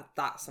no,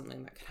 that's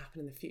something that can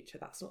happen in the future.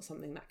 That's not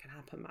something that can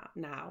happen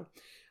now.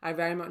 I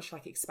very much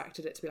like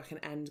expected it to be like an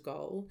end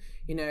goal,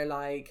 you know,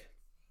 like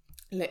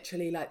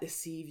literally like the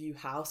sea view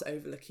house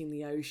overlooking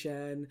the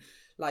ocean,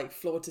 like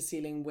floor to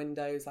ceiling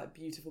windows, like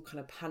beautiful kind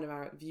of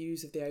panoramic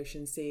views of the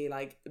ocean sea,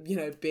 like, you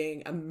know,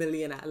 being a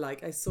millionaire.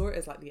 Like I saw it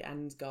as like the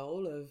end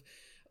goal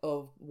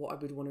of what I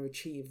would want to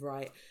achieve,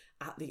 right?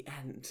 At the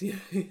end,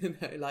 you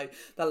know, like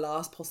the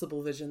last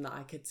possible vision that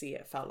I could see,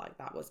 it felt like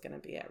that was going to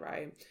be it,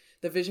 right?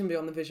 The vision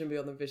beyond the vision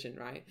beyond the vision,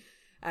 right?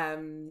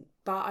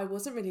 But I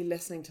wasn't really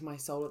listening to my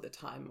soul at the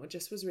time. I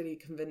just was really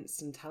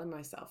convinced and telling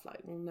myself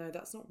like, well, no, that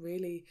doesn't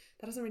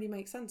really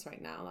make sense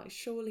right now. Like,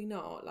 surely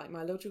not. Like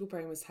my logical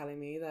brain was telling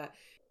me that,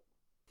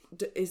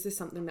 is this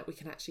something that we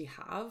can actually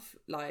have?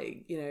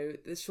 Like, you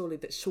know,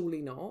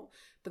 surely not.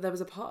 But there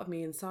was a part of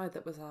me inside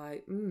that was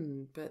like,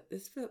 but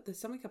there's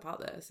something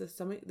about this.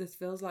 This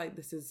feels like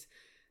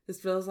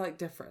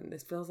different.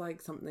 This feels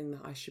like something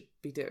that I should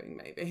be doing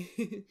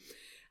maybe.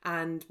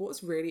 And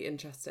what's really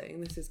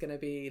interesting, this is going to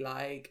be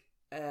like,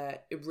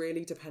 it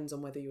really depends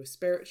on whether you're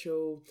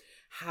spiritual,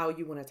 how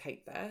you want to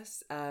take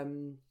this.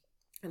 And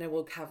I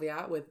will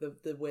caveat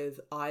with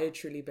I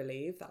truly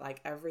believe that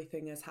like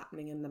everything is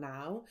happening in the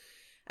now.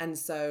 And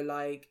so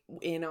like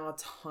in our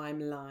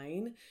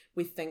timeline,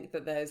 we think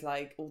that there's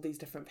like all these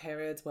different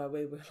periods where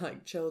we were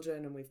like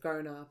children and we've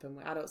grown up and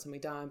we're adults and we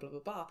die and blah, blah,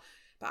 blah.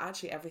 But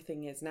actually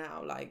everything is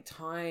now. Like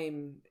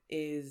time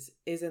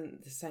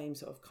isn't the same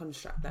sort of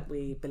construct that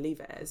we believe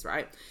it is,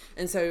 right?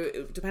 And so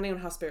depending on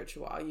how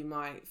spiritual you are, you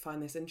might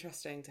find this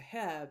interesting to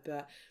hear,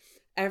 but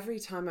every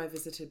time I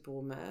visited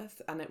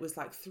Bournemouth, and it was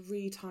like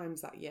 3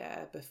 times that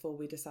year before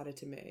we decided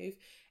to move,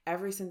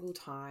 every single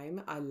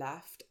time I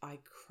left, I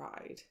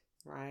cried,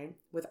 right?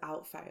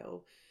 Without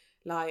fail.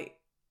 Like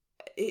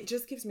it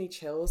just gives me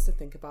chills to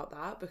think about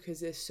that, because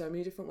there's so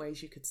many different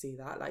ways you could see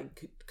that.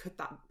 Like, could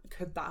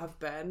that have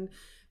been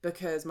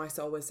because my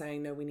soul was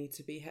saying, no, we need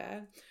to be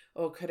here?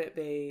 Or could it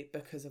be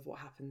because of what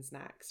happens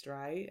next,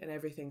 right? And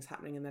everything's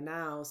happening in the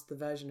now, so the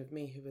version of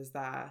me who was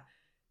there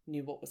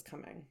knew what was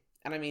coming.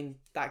 And I mean,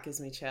 that gives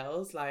me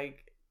chills.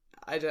 Like,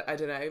 I don't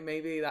know,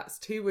 maybe that's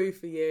too woo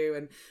for you,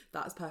 and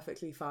that's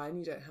perfectly fine.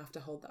 You don't have to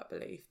hold that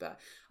belief. But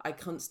I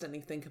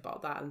constantly think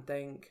about that and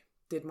think,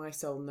 did my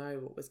soul know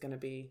what was going to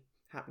be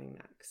happening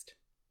next?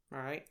 All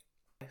right.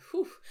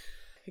 Whew.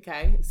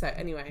 Okay. So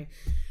anyway,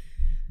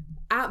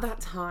 at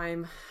that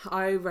time,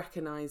 I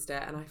recognized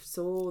it and I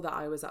saw that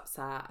I was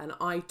upset, and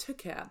I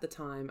took it at the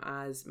time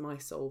as my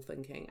soul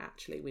thinking,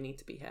 actually, we need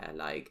to be here.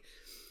 Like,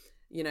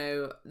 you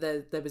know,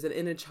 there was an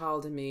inner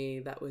child in me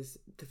that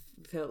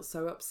felt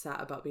so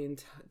upset about being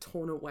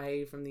torn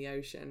away from the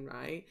ocean,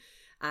 right?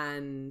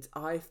 And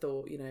I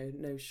thought, you know,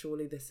 no,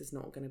 surely this is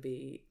not going to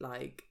be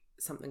like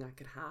something I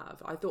could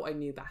have. I thought I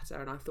knew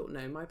better, and I thought,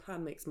 no, my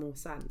plan makes more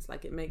sense.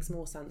 Like, it makes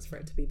more sense for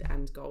it to be the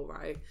end goal,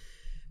 right?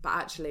 But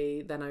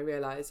actually, then I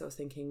realised, I was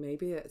thinking,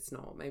 maybe it's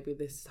not. Maybe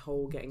this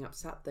whole getting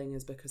upset thing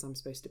is because I'm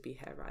supposed to be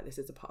here, right? This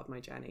is a part of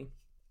my journey.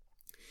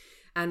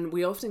 And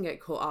we often get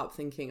caught up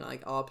thinking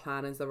like our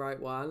plan is the right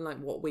one, like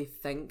what we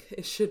think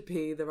it should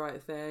be the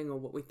right thing, or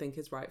what we think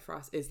is right for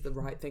us is the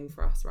right thing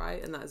for us,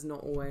 right? And that is not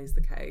always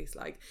the case.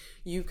 Like,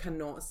 you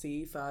cannot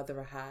see further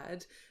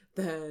ahead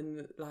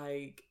than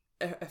like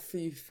a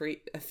few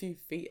feet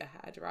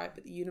ahead, right?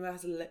 But the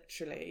universe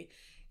literally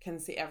can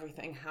see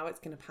everything, how it's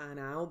going to pan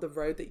out, the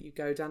road that you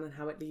go down, and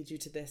how it leads you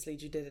to this,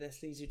 leads you to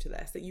this, leads you to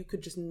this, that you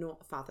could just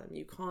not fathom.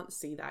 You can't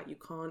see that. You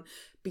can't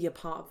be a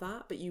part of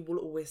that, but you will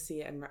always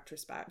see it in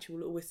retrospect. You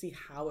will always see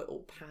how it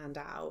all panned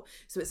out.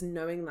 So it's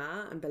knowing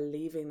that and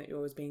believing that you're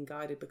always being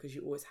guided, because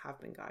you always have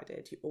been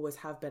guided. You always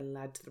have been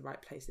led to the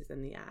right places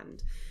in the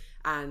end.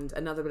 And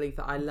another belief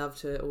that I love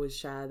to always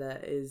share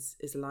that is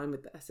aligned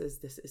with this is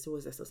this: it's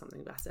always this or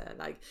something better.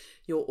 Like,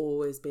 you're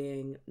always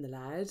being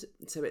led.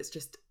 So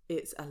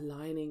it's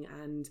aligning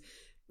and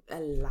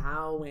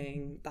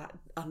allowing that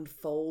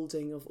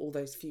unfolding of all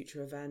those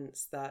future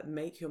events that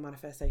make your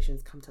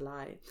manifestations come to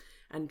light,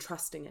 and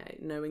trusting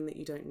it, knowing that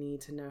you don't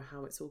need to know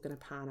how it's all going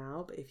to pan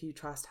out. But if you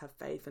trust, have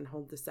faith, and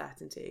hold the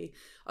certainty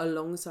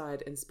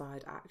alongside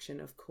inspired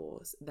action, of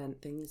course, then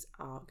things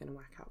are going to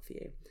work out for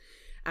you.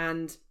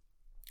 And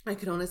I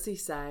can honestly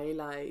say,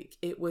 like,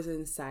 it was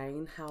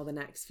insane how the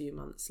next few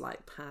months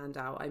like panned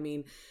out. I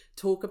mean,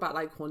 talk about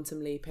like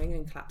quantum leaping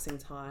and collapsing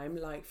time.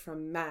 Like,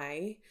 from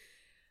May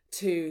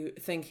to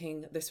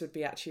thinking this would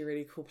be actually a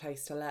really cool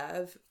place to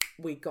live,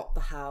 we got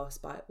the house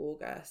by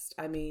August.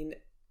 I mean,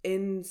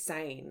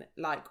 insane.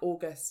 Like,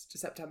 August to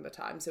September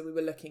time. So we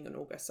were looking in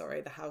August,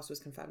 sorry, the house was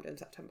confirmed in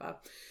September.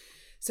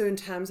 So in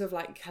terms of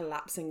like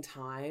collapsing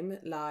time,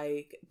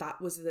 like that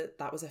was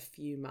a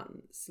few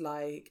months.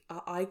 Like,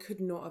 I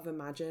could not have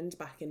imagined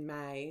back in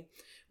May,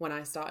 when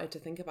I started to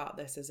think about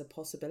this as a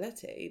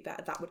possibility,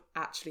 that would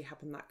actually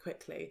happen that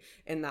quickly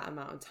in that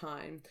amount of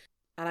time.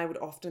 And I would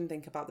often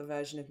think about the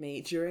version of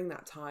me during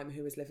that time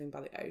who was living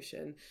by the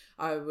ocean.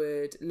 I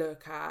would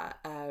look at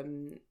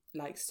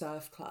like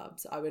surf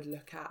clubs. I would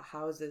look at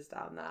houses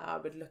down there. I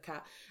would look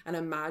at and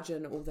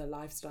imagine all the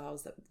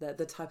lifestyles, that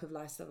the type of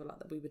lifestyle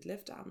that we would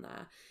live down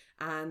there.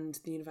 And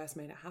the universe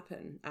made it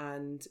happen.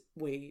 And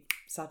we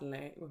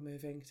suddenly were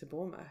moving to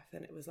Bournemouth.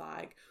 And it was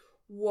like,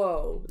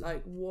 whoa,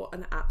 like what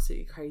an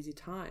absolutely crazy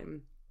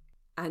time.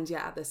 And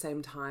yet at the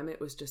same time, it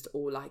was just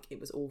all like, it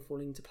was all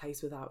falling into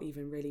place without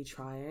even really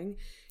trying.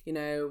 You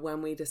know,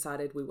 when we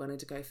decided we wanted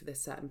to go for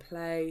this certain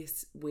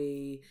place,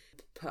 we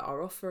put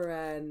our offer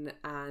in,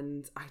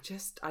 and I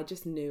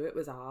just knew it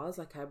was ours.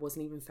 Like, I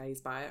wasn't even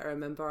fazed by it. I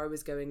remember I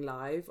was going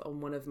live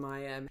on one of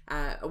my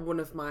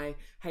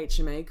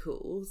HMA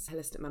calls,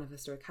 Holistic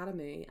Manifestor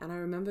Academy, and I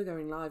remember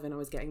going live and I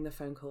was getting the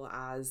phone call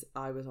as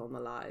I was on the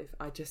live.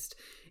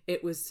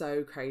 It was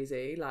so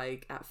crazy.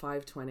 Like, at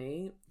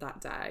 5:20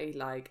 that day,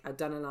 like, I'd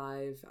done a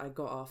live, I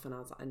got off and I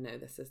was like, I know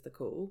this is the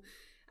call.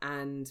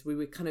 And we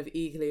were kind of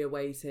eagerly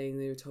awaiting.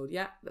 We were told,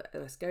 yeah,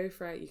 let's go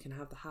for it. You can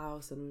have the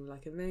house. And we were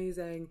like,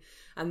 amazing.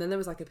 And then there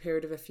was like a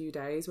period of a few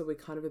days where we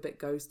kind of a bit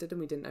ghosted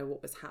and we didn't know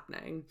what was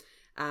happening.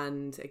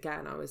 And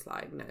again, I was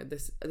like, no,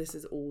 this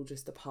is all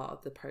just a part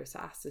of the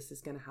process. This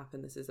is going to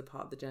happen. This is a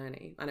part of the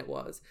journey. And it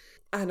was.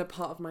 And a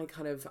part of my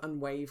kind of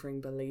unwavering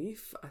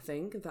belief, I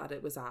think, that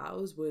it was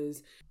ours,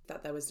 was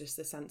that there was just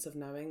a sense of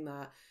knowing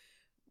that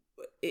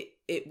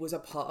it was a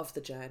part of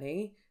the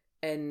journey.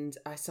 And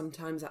I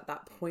sometimes at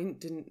that point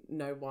didn't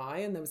know why.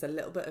 And there was a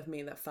little bit of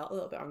me that felt a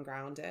little bit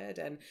ungrounded.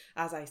 And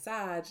as I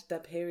said, the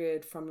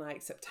period from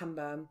like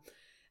September,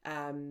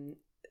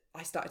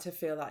 I started to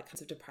feel that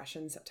kind of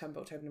depression, September,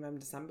 October, November,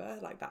 December,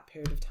 like that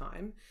period of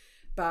time.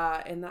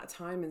 But in that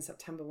time in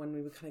September, when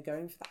we were kind of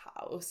going for the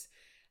house,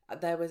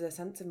 there was a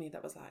sense of me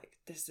that was like,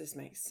 does this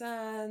make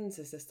sense?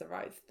 Is this the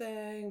right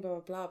thing? Blah, blah,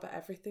 blah. But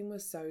everything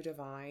was so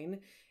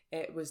divine.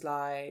 It was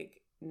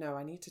like, no,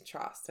 I need to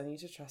trust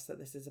that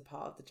this is a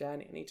part of the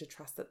journey. I need to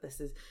trust that this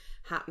is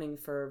happening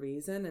for a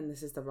reason, and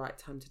this is the right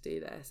time to do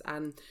this.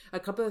 And a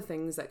couple of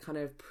things that kind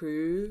of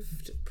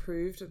proved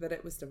that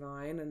it was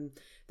divine, and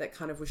that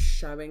kind of was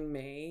showing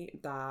me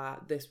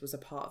that this was a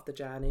part of the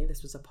journey,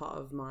 this was a part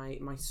of my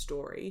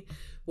story,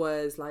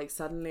 was like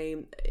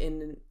suddenly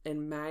in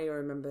May, I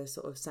remember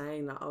sort of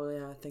saying like, oh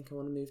yeah, I think I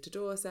want to move to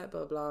Dorset,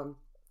 blah blah,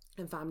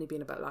 and family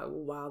being a bit like,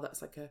 well, wow,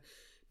 that's like a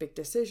big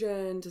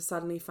decision. To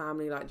suddenly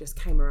family like just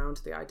came around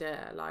to the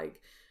idea.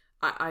 Like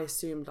I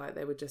assumed like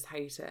they would just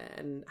hate it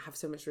and have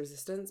so much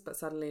resistance, but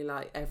suddenly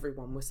like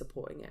everyone was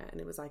supporting it,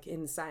 and it was like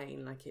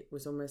insane. Like it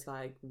was almost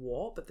like,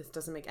 what? But this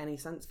doesn't make any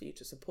sense for you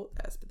to support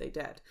this, but they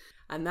did.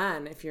 And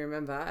then if you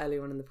remember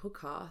earlier on in the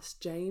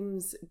podcast,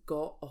 James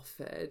got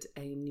offered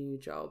a new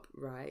job,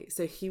 right?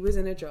 So he was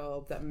in a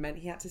job that meant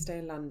he had to stay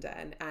in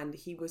London, and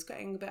he was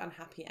getting a bit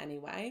unhappy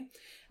anyway,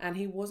 and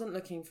he wasn't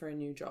looking for a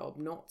new job,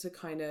 not to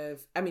kind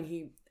of, I mean,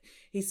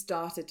 he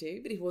started to,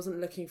 but he wasn't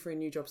looking for a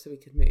new job so he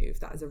could move.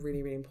 That is a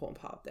really, really important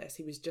part of this.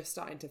 He was just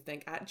starting to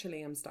think,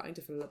 actually, I'm starting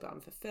to feel a little bit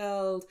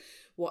unfulfilled.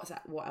 What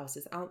else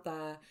is out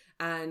there?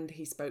 And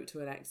he spoke to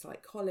an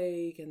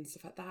ex-colleague and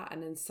stuff like that.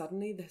 And then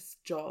suddenly this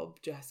job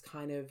just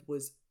kind of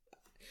was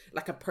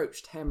like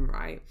approached him,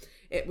 right?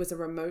 It was a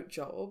remote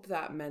job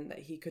that meant that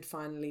he could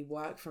finally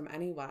work from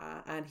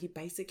anywhere. And he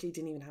basically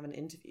didn't even have an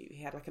interview.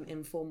 He had like an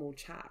informal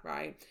chat,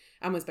 right?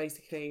 And was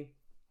basically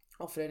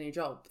offered a new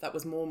job that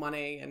was more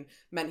money and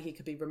meant he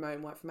could be remote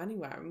and work from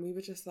anywhere. And we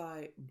were just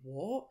like,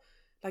 what?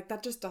 Like,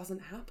 that just doesn't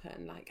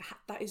happen. Like,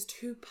 that is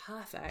too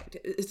perfect.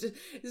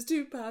 It's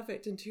too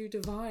perfect and too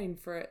divine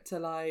for it to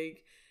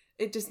like,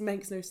 it just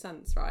makes no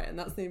sense, right? And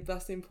that's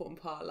the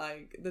important part.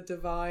 Like, the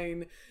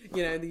divine,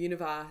 the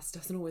universe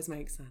doesn't always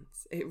make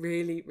sense. It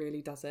really,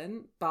 really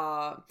doesn't.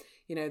 But,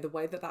 the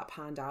way that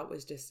panned out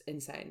was just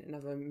insane.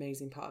 Another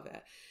amazing part of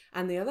it.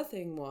 And the other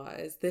thing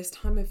was, this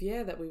time of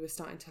year that we were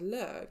starting to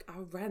look,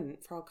 our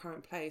rent for our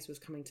current place was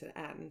coming to the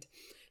end.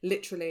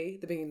 Literally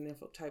the beginning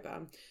of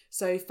October.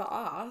 So for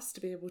us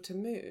to be able to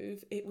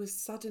move, it was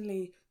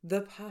suddenly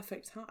the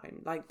perfect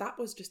time. Like, that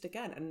was just,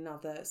 again,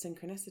 another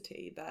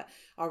synchronicity that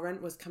our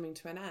rent was coming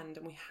to an end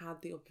and we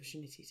had the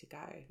opportunity to go,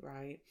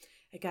 right?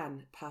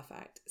 Again,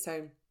 perfect.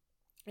 So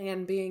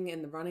again, being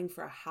in the running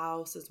for a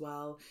house as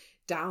well,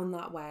 down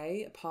that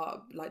way,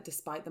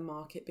 despite the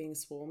market being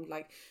swarmed,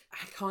 like,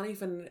 I can't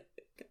even,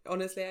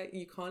 honestly,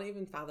 you can't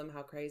even fathom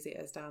how crazy it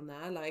is down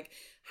there. Like,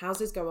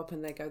 houses go up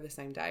and they go the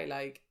same day.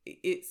 Like,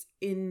 it's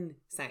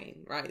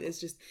insane, right? It's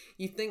just,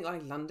 you think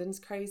like London's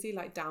crazy,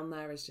 like down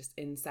there is just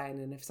insane.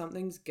 And if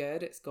something's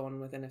good, it's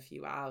gone within a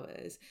few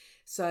hours.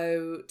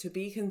 So to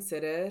be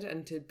considered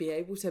and to be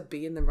able to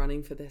be in the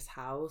running for this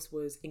house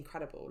was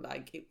incredible.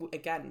 Like, it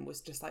again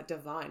was just like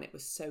divine. It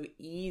was so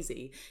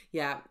easy.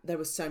 Yeah, there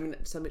was so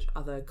much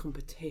other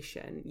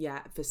competition.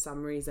 Yeah, for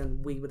some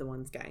reason we were the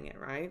ones getting it,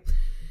 right?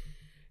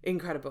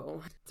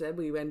 Incredible. So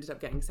we ended up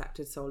getting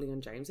accepted solely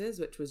on James's,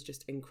 which was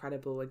just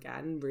incredible.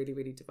 Again, really,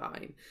 really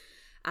divine.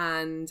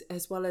 And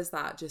as well as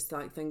that, just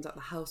like things like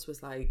the house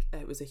was like,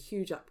 it was a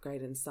huge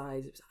upgrade in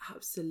size. It was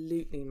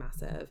absolutely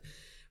massive.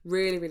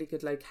 Really, really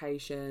good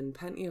location,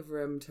 plenty of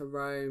room to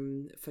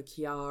roam for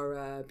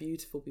Kiara,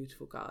 beautiful,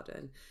 beautiful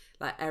garden,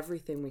 like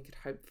everything we could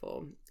hope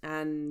for.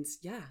 And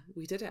yeah,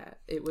 we did it.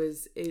 It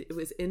was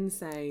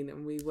insane.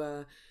 And we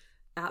were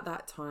at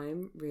that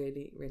time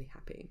really, really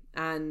happy.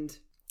 And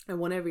I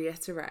want to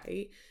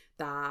reiterate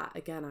that,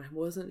 again, I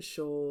wasn't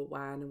sure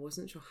when, I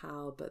wasn't sure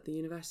how, but the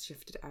universe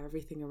shifted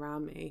everything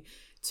around me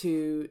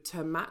to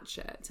match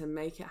it, to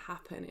make it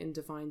happen in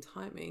divine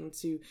timing,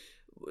 to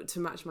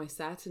match my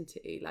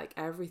certainty. Like,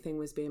 everything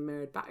was being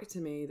mirrored back to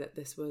me that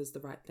this was the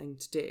right thing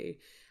to do.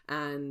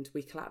 And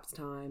we collapsed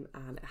time,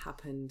 and it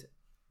happened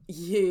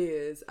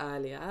years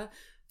earlier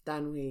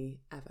than we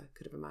ever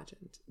could have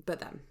imagined.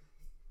 But then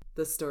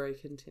the story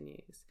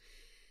continues.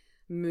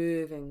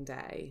 Moving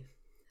day.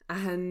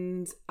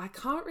 And I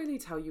can't really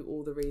tell you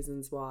all the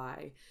reasons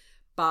why,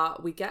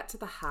 but we get to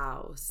the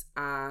house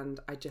and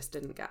I just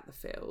didn't get the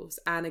feels.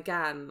 And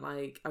again,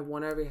 like, I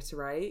want to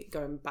reiterate,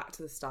 going back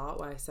to the start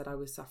where I said I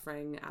was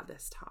suffering at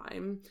this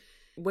time.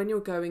 When you're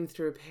going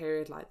through a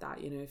period like that,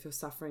 if you're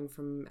suffering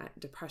from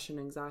depression,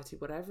 anxiety,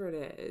 whatever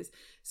it is,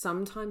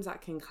 sometimes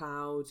that can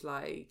cloud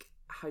like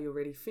how you're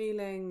really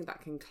feeling.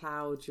 That can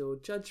cloud your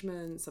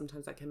judgment.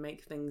 Sometimes that can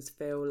make things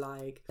feel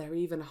like they're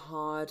even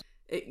hard.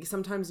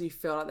 Sometimes you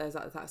feel like there's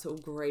that sort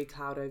of grey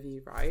cloud over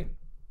you, right?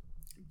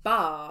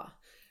 But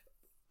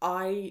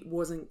I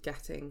wasn't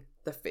getting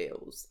the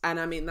feels. And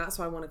I mean, that's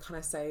why I want to kind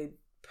of say,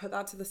 put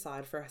that to the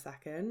side for a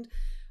second.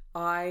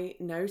 I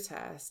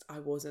noticed I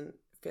wasn't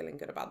feeling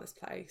good about this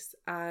place.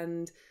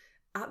 And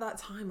at that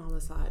time, I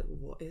was like,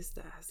 what is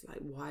this? Like,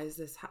 why is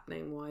this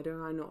happening? Why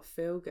do I not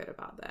feel good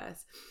about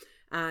this?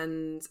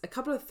 And a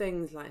couple of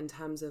things, like in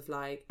terms of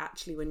like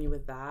actually when you were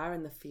there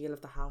and the feel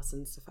of the house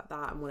and stuff like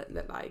that and what it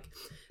looked like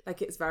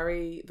it's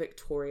very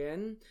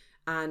Victorian.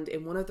 And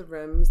in one of the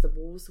rooms, the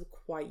walls were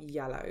quite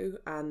yellow,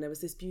 and there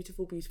was this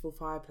beautiful, beautiful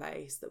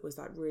fireplace that was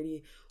like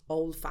really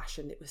old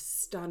fashioned. It was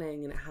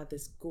stunning, and it had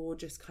this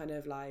gorgeous kind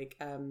of like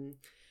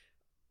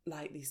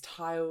these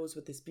tiles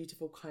with this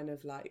beautiful kind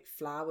of like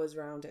flowers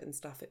around it and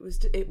stuff.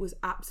 It was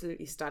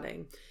absolutely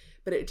stunning,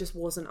 but it just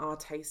wasn't our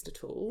taste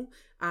at all.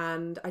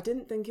 And I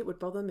didn't think it would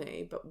bother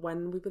me, but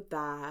when we were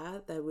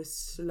there was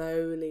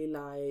slowly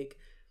like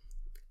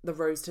the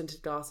rose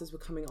tinted glasses were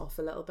coming off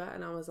a little bit,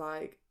 and I was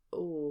like,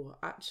 oh,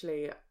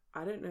 actually,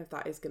 I don't know if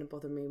that is going to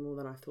bother me more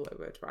than I thought it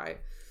would, right?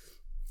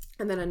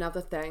 And then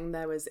another thing,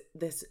 there was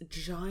this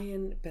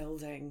giant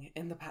building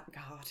in the back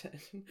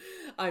garden.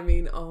 I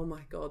mean, oh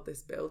my God,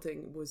 this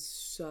building was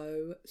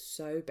so,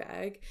 so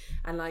big.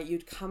 And like,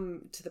 you'd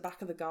come to the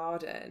back of the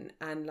garden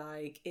and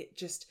like,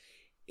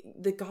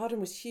 the garden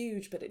was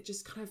huge, but it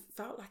just kind of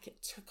felt like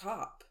it took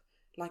up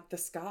like the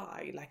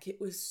sky. Like, it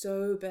was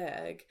so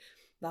big.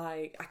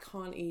 Like, I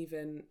can't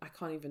even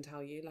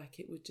tell you, like,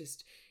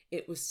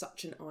 it was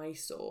such an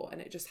eyesore, and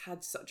it just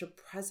had such a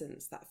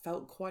presence that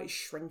felt quite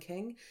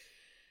shrinking.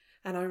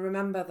 And I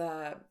remember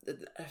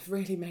a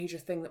really major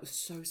thing that was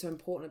so, so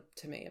important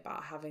to me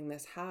about having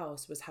this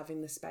house was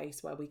having the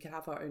space where we could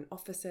have our own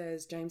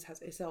offices. James has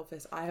his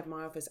office, I have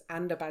my office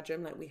and a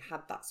bedroom. Like, we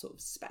had that sort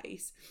of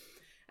space.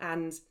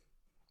 And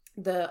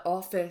the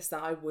office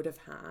that I would have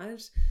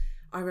had,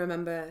 I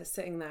remember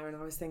sitting there and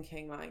I was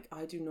thinking, like,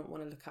 I do not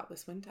want to look out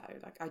this window.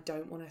 Like, I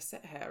don't want to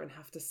sit here and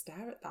have to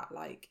stare at that.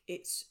 Like,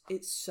 it's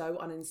so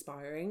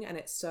uninspiring, and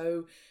it's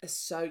so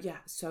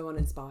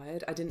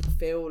uninspired. I didn't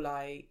feel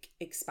like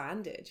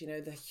expanded. You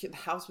know, the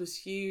house was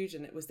huge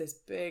and it was this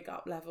big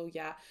up level.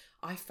 Yeah,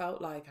 I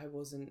felt like I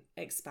wasn't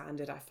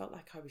expanded. I felt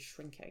like I was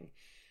shrinking.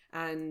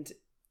 And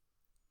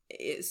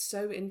it's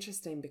so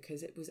interesting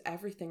because it was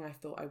everything I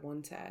thought I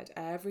wanted,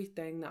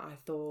 everything that I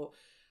thought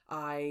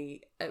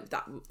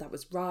that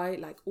was right.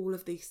 Like, all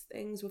of these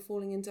things were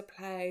falling into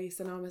place,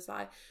 and I was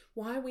like,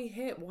 why are we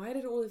here? Why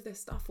did all of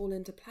this stuff fall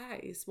into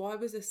place? Why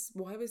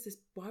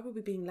were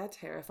we being led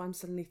here if I'm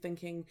suddenly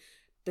thinking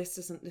this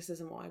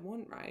isn't what I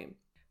want, right?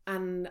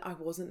 And I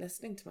wasn't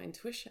listening to my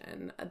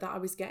intuition, that I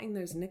was getting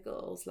those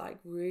niggles like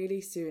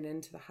really soon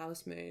into the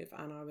house move,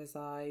 and I was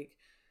like,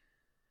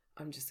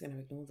 I'm just going to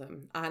ignore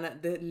them.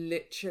 And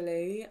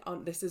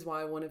this is why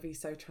I want to be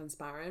so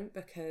transparent,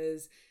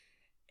 because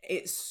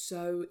it's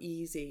so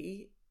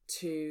easy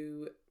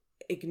to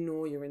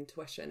ignore your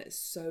intuition. It's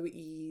so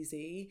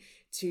easy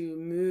to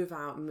move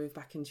out and move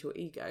back into your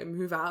ego,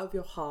 move out of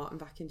your heart and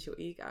back into your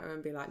ego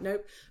and be like,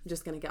 nope, I'm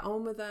just going to get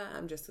on with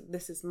it.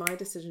 This is my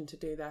decision to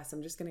do this.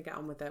 I'm just going to get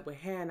on with it. We're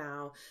here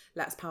now.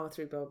 Let's power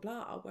through, blah,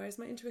 blah. Whereas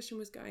my intuition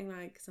was going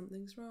like,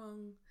 something's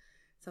wrong,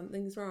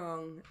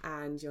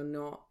 and you're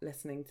not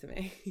listening to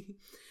me.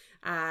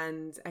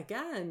 And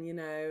again, you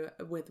know,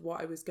 with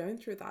what I was going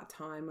through at that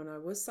time when I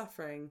was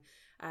suffering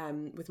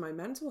with my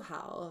mental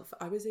health,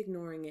 I was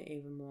ignoring it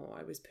even more.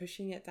 I was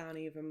pushing it down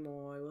even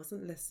more. I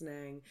wasn't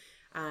listening.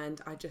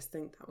 And I just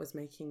think that was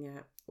making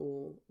it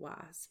all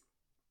worse.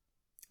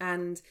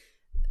 And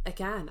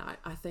again,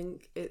 I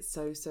think it's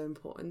so, so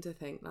important to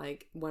think,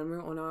 like, when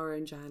we're on our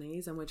own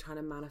journeys and we're trying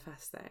to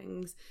manifest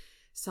things,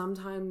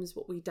 sometimes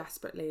what we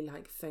desperately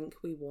like think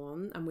we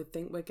want, and we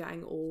think we're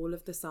getting all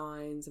of the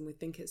signs and we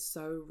think it's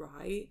so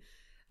right,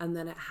 and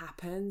then it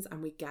happens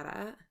and we get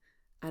it,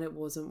 and it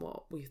wasn't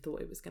what we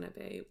thought it was going to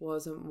be. It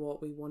wasn't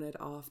what we wanted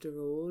after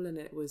all. And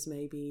it was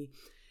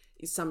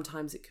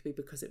sometimes it could be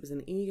because it was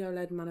an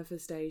ego-led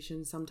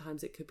manifestation.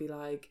 Sometimes it could be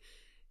like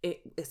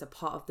it's a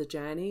part of the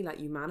journey,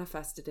 like you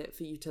manifested it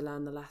for you to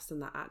learn the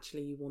lesson that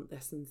actually you want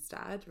this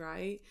instead,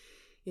 right?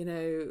 You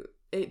know,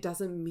 it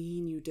doesn't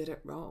mean you did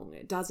it wrong.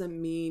 It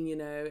doesn't mean, you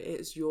know,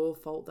 it's your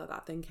fault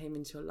that thing came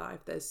into your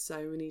life. There's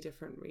so many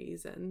different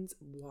reasons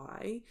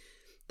why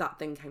that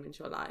thing came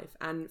into your life.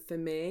 And for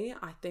me,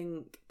 I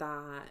think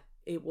that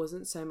it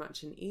wasn't so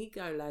much an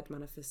ego-led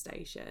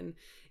manifestation.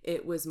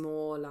 It was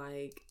more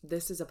like,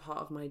 this is a part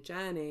of my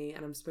journey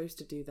and I'm supposed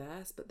to do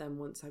this. But then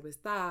once I was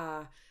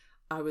there,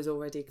 I was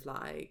already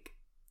like,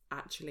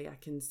 actually, I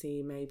can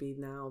see maybe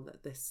now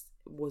that this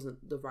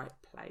wasn't the right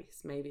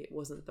place. Maybe it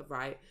wasn't the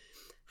right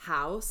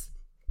house.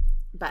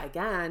 But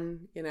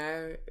again, you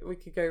know, we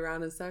could go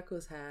around in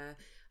circles here.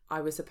 I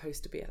was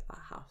supposed to be at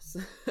that house.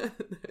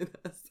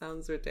 That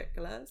sounds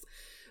ridiculous.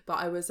 But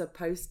I was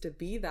supposed to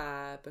be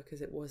there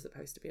because it was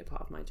supposed to be a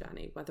part of my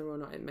journey, whether or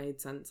not it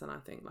made sense. And I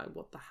think, like,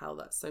 what the hell,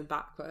 that's so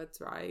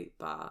backwards, right?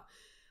 But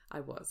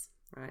I was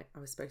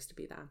supposed to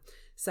be there.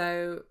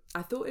 So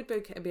I thought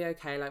it'd be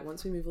okay. Like,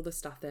 once we move all the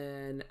stuff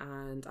in,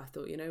 and I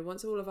thought, you know,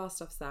 once all of our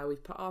stuff's there,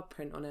 we've put our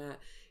print on it,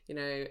 you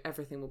know,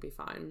 everything will be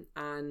fine.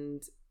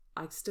 And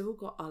I still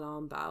got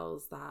alarm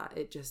bells that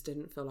it just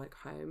didn't feel like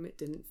home. It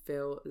didn't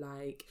feel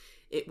like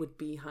it would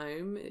be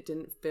home. It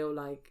didn't feel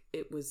like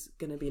it was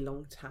going to be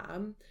long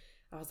term.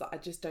 I was like, I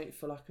just don't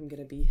feel like I'm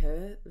going to be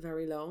here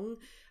very long.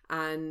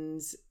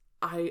 And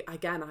I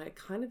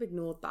kind of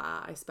ignored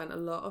that. I spent a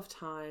lot of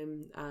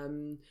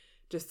time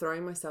just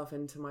throwing myself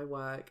into my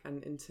work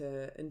and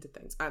into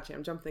things. Actually,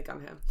 I'm jumping the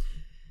gun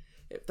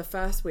here. The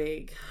first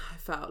week I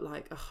felt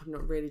like, I'm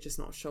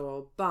not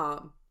sure,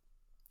 but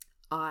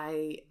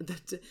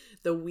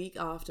the week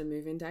after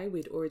moving day,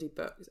 we'd already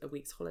booked a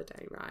week's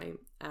holiday, right?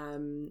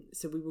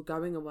 So we were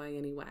going away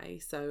anyway.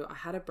 So I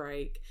had a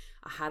break,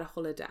 I had a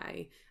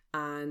holiday,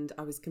 and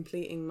I was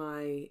completing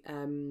my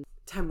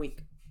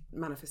 10-week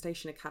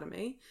manifestation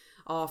academy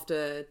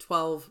after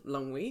 12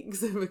 long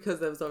weeks because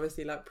there was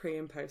obviously like pre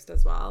and post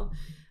as well.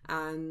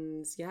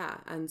 And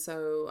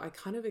so I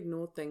kind of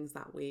ignored things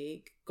that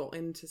week, got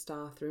into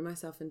stuff, threw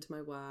myself into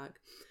my work,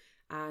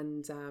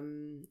 and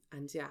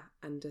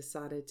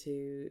decided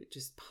to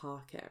just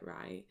park it,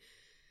 right?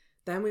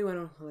 Then we went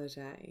on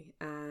holiday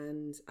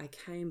and I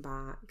came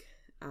back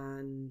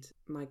and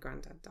my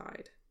granddad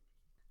died.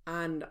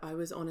 And I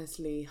was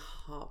honestly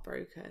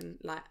heartbroken,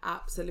 like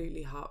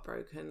absolutely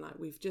heartbroken. Like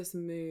we've just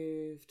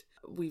moved,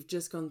 we've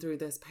just gone through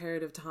this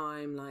period of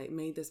time, like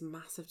made this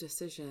massive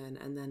decision,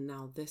 and then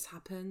now this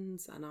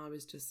happens. And I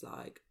was just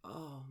like,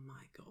 oh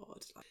my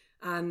God.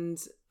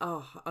 And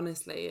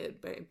honestly,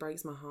 it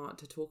breaks my heart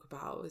to talk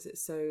about.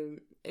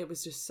 It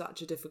was just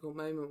such a difficult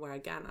moment where,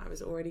 again, I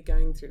was already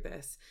going through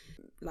this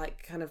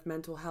like kind of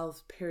mental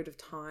health period of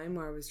time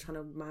where I was trying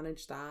to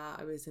manage that.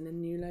 I was in a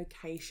new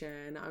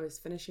location. I was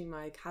finishing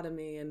my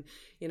academy and,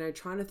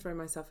 trying to throw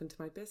myself into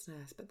my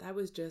business. But there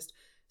was just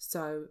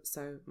so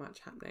much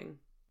happening.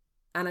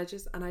 And I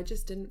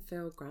just didn't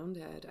feel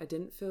grounded. I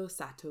didn't feel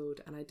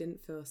settled and I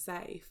didn't feel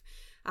safe.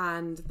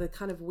 And the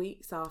kind of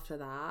weeks after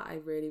that,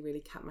 I really, really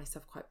kept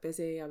myself quite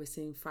busy. I was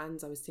seeing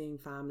friends, I was seeing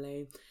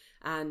family.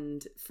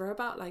 And for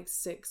about like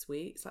 6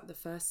 weeks, like the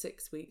first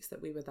 6 weeks that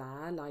we were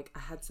there, like I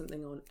had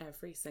something on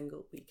every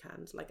single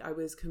weekend. Like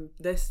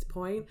this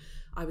point,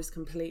 I was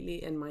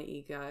completely in my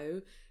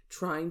ego,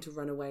 trying to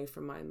run away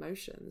from my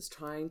emotions,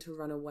 trying to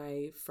run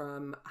away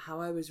from how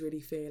I was really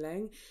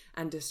feeling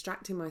and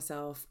distracting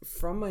myself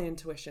from my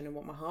intuition and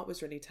what my heart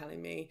was really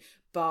telling me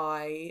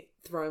by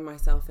throwing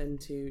myself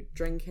into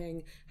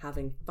drinking,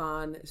 having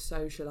fun,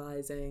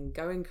 socializing,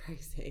 going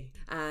crazy.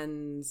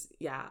 And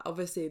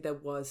obviously there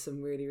was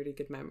some really, really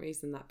good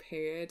memories in that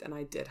period and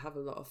I did have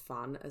a lot of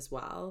fun as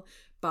well.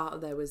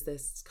 But there was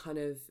this kind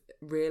of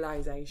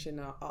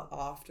realization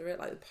after it,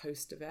 like the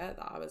post of it,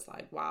 that I was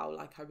like, wow,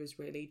 like I was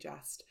really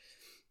just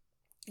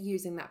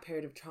using that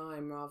period of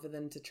time rather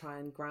than to try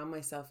and ground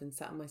myself and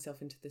settle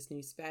myself into this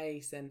new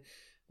space and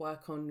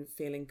work on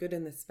feeling good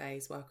in this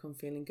space, work on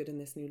feeling good in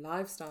this new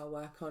lifestyle,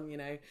 work on,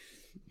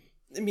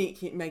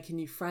 making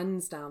new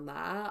friends down there.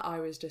 I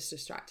was just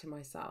distracting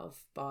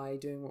myself by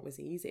doing what was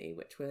easy,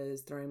 which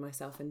was throwing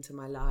myself into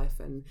my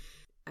life and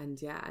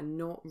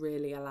not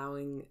really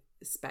allowing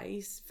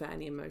space for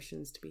any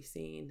emotions to be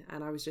seen.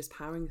 And I was just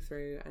powering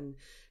through and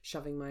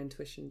shoving my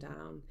intuition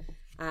down.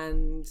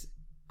 And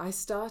I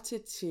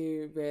started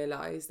to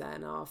realize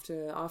then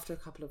after a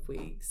couple of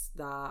weeks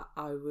that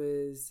I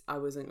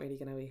wasn't really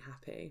going to be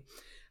happy.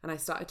 And I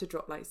started to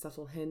drop like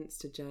subtle hints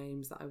to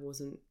James that I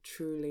wasn't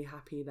truly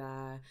happy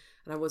there.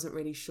 And I wasn't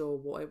really sure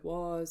what it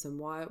was and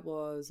why it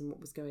was and what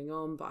was going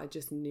on, but I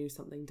just knew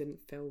something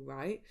didn't feel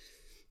right.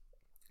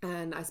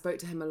 And I spoke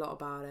to him a lot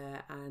about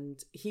it,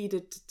 and he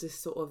did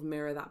just sort of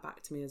mirror that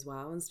back to me as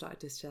well and started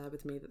to share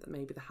with me that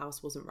maybe the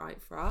house wasn't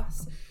right for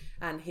us.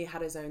 And he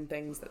had his own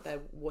things that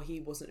he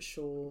wasn't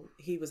sure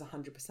he was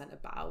 100%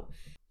 about.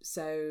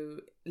 So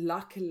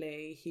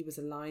luckily he was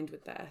aligned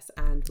with this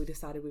and we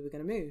decided we were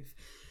going to move.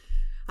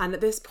 And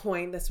at this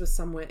point, this was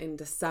somewhere in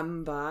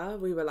December,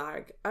 we were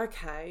like,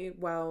 okay,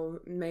 well,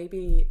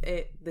 maybe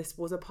this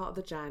was a part of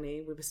the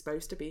journey. We were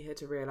supposed to be here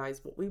to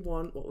realize what we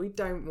want, what we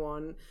don't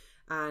want.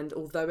 And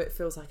although it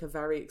feels like a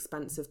very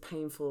expensive,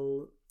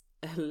 painful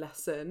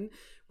lesson,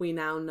 we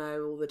now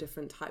know all the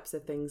different types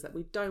of things that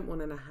we don't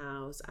want in a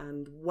house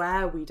and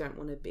where we don't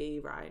want to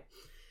be, right?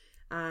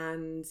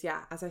 And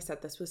as I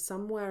said, this was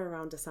somewhere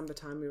around December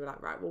time. We were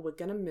like, right, well, we're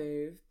going to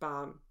move,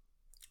 but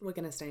we're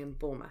going to stay in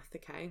Bournemouth,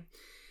 okay?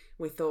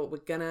 We thought we're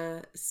going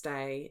to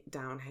stay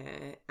down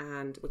here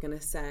and we're going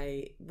to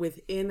stay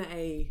within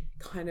a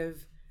kind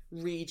of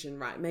region,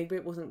 right? Maybe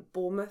it wasn't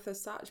Bournemouth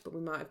as such, but we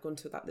might have gone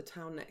to like the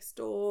town next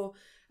door.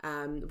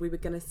 We were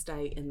going to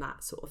stay in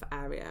that sort of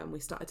area, and we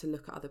started to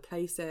look at other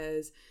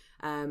places.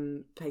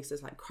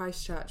 Places like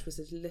Christchurch was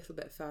a little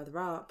bit further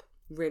up,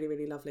 really,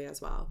 really lovely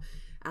as well.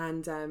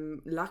 And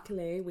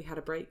luckily we had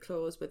a break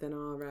clause within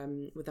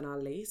our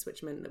lease,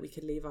 which meant that we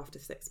could leave after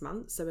 6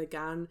 months. So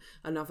again,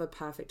 another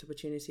perfect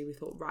opportunity. We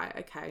thought, right,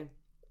 okay,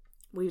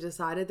 we've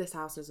decided this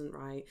house isn't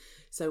right,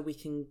 so we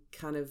can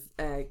kind of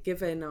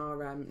give in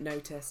our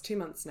notice, 2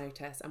 months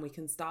notice, and we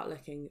can start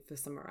looking for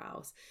somewhere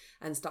else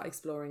and start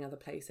exploring other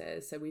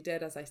places. So we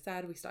did, as I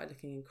said, we started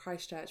looking in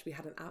Christchurch. We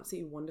had an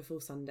absolutely wonderful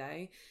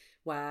Sunday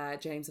where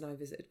James and I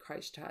visited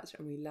Christchurch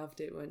and we loved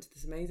it. We went to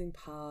this amazing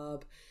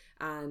pub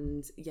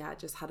and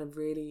just had a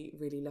really,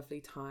 really lovely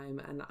time,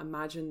 and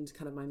imagined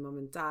kind of my mum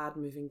and dad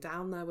moving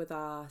down there with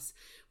us,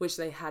 which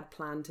they had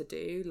planned to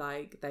do.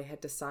 Like they had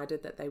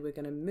decided that they were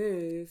going to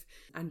move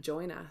and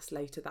join us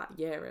later that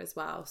year as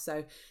well.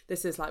 So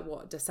this is like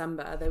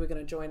December, they were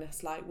going to join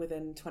us like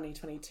within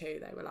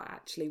 2022. They were like,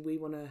 actually we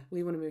want to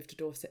move to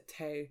Dorset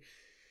too.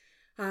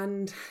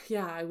 And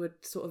yeah, I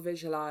would sort of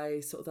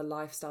visualize sort of the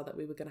lifestyle that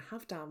we were going to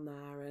have down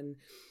there, and,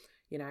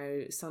 you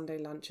know, Sunday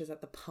lunches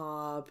at the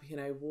pub, you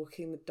know,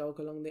 walking the dog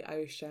along the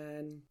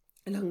ocean,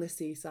 along the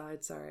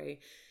seaside,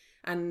 sorry.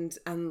 And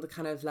the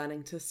kind of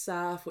learning to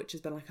surf, which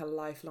has been like a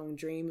lifelong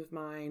dream of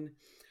mine.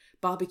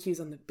 Barbecues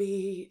on the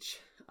beach,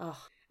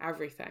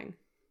 everything.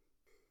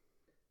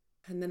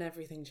 And then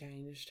everything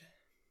changed.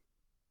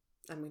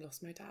 And we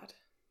lost my dad.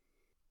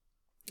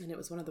 And it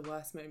was one of the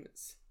worst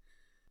moments.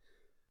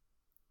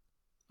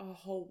 Our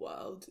whole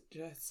world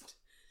just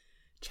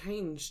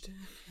changed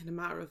in a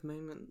matter of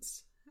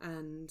moments.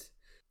 And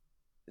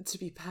to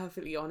be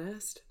perfectly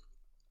honest,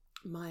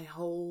 my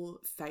whole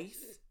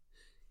faith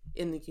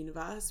in the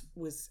universe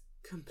was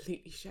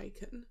completely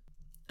shaken.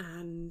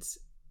 And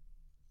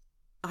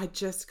I'd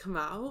just come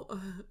out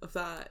of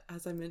that,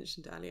 as I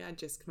mentioned earlier, I'd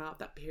just come out of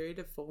that period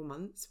of 4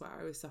 months where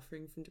I was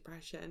suffering from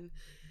depression,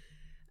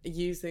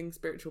 using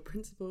spiritual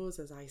principles.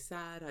 As I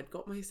said, I'd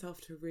got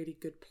myself to a really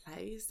good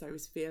place. I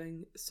was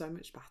feeling so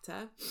much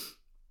better,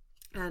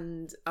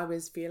 and I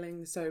was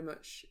feeling so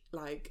much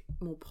like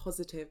more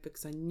positive,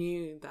 because I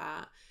knew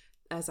that,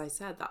 as I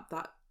said,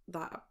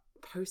 that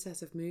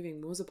process of moving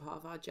was a part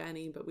of our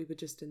journey, but we were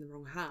just in the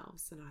wrong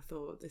house. And I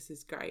thought, this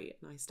is great,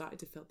 and I started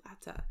to feel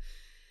better.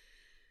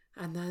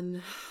 And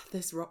then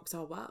this rocked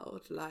our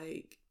world.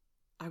 Like,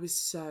 I was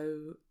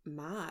so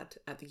mad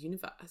at the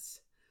universe,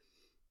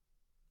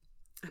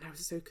 and I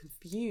was so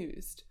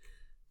confused,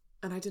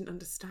 and I didn't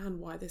understand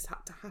why this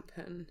had to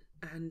happen.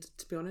 And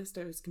to be honest,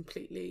 I was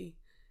completely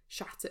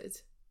shattered.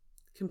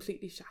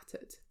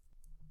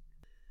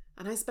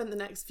 And I spent the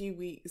next few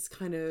weeks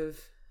kind of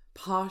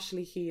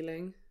partially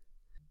healing,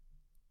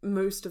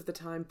 most of the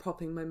time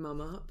propping my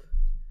mum up,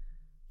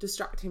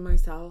 distracting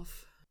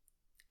myself,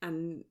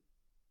 and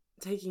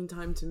taking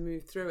time to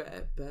move through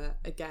it. But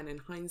again, in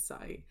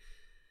hindsight,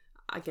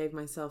 I gave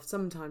myself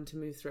some time to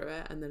move through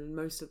it, and then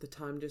most of the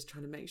time just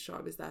trying to make sure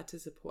I was there to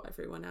support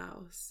everyone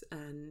else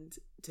and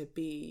to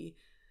be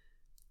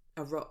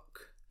a rock,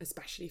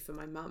 especially for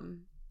my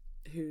mum,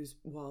 whose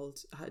world,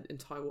 her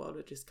entire world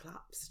had just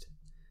collapsed.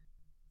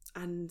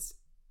 And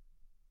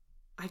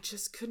I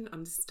just couldn't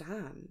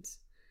understand.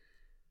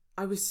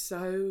 I was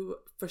so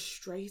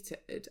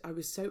frustrated. I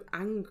was so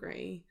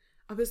angry.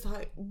 I was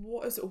like,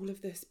 what has all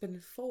of this been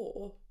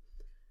for?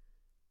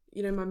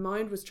 You know, my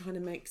mind was trying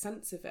to make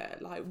sense of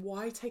it. Like,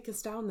 why take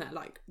us down there?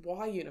 Like,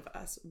 why,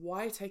 universe?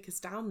 Why take us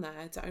down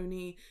there to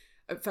only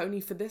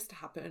for this to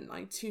happen?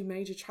 Like, 2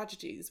 major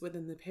tragedies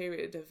within the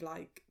period of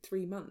like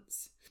 3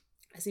 months.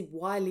 I see,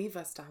 why leave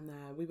us down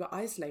there? We were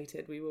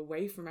isolated. We were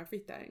away from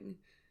everything.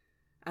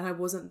 And I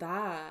wasn't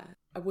there.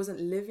 I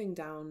wasn't living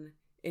down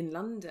in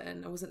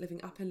London. I wasn't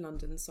living up in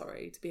London,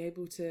 to be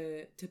able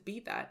to be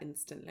there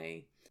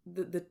instantly.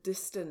 The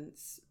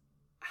distance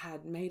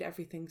had made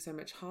everything so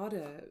much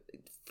harder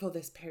for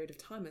this period of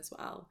time as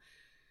well.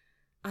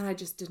 And I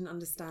just didn't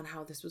understand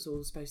how this was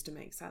all supposed to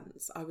make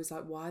sense. I was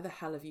like, why the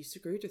hell have you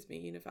screwed with me,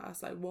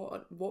 universe? Like,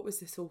 what was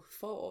this all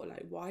for?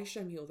 Like, why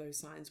show me all those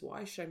signs?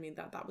 Why show me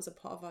that was a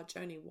part of our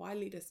journey? Why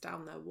lead us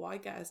down there? Why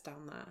get us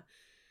down there?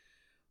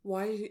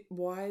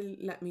 Why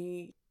let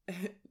me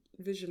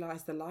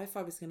visualize the life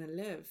I was going to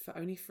live,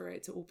 only for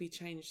it to all be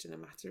changed in a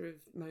matter of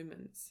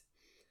moments?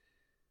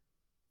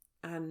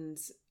 And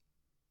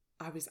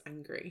I was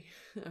angry.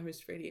 I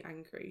was really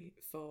angry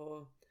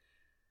for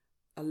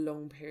a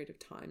long period of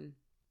time.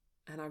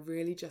 And I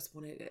really just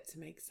wanted it to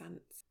make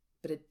sense,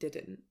 but it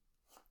didn't.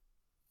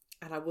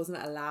 And I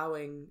wasn't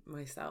allowing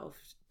myself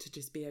to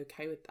just be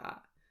okay with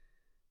that.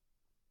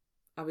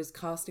 I was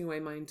casting away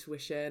my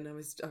intuition. I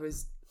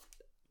was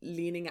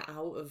leaning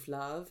out of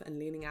love and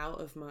leaning out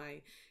of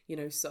my,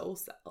 soul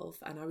self.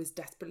 And I was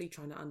desperately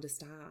trying to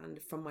understand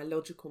from my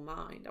logical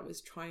mind. I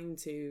was trying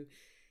to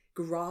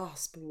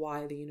grasp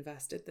why the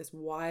universe did this,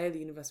 why the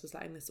universe was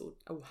letting this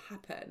all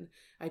happen.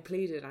 I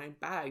pleaded, I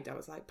begged, I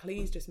was like,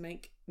 please just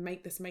make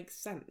this make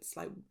sense.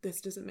 Like,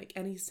 this doesn't make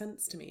any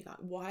sense to me. Like,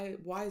 why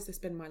has this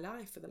been my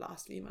life for the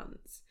last few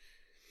months?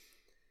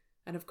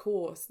 And of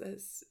course,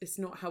 it's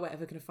not how we're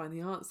ever going to find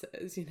the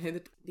answers.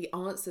 The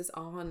answers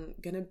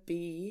aren't going to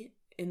be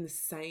in the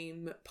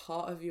same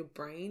part of your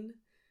brain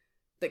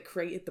that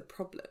created the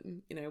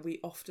problem. We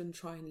often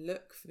try and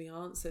look for the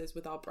answers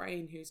with our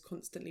brain, who's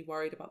constantly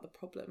worried about the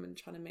problem and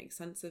trying to make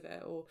sense of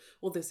it,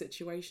 or the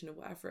situation, or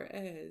whatever it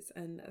is.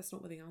 And that's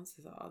not where the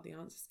answers are. The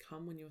answers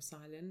come when you're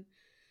silent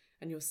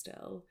and you're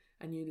still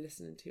and you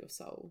listen to your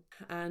soul.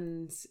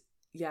 And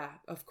yeah,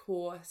 of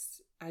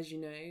course, as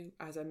you know,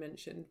 as I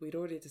mentioned, we'd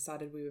already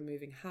decided we were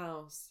moving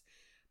house,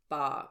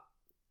 but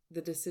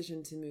the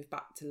decision to move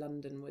back to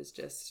London was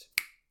just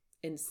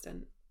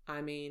instant.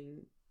 I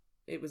mean,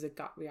 it was a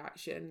gut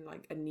reaction,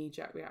 like a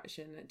knee-jerk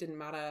reaction. It didn't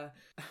matter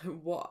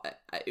what.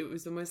 It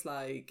was almost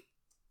like,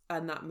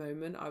 in that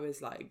moment, I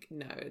was like,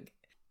 no.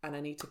 And I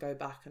need to go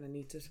back, and I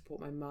need to support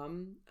my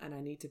mum, and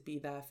I need to be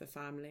there for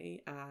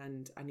family,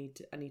 and I need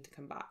to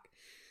come back.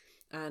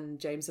 And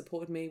James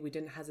supported me. We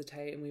didn't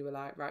hesitate, and we were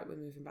like, right, we're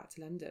moving back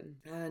to London.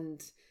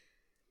 And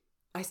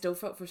I still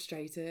felt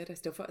frustrated. I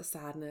still felt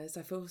sadness.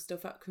 Still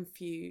felt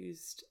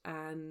confused.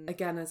 And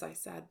again, as I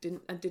said,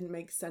 it didn't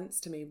make sense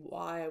to me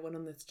why I went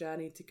on this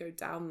journey to go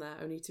down there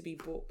only to be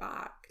brought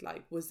back.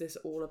 Like, was this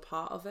all a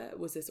part of it?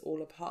 Was this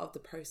all a part of the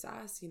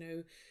process? You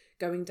know,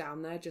 going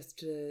down there just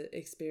to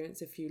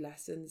experience a few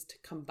lessons to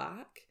come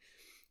back?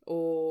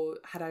 Or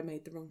had I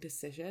made the wrong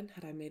decision?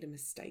 Had I made a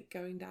mistake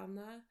going down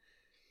there?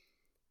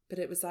 But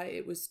it was like,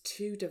 it was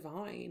too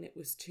divine.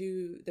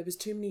 There was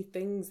too many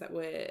things that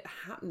were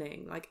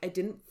happening. Like, I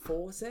didn't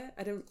force it.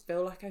 I didn't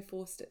feel like I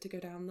forced it to go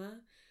down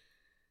there.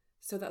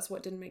 So that's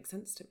what didn't make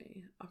sense to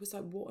me. I was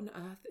like, what on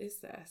earth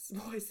is this?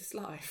 What is this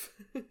life?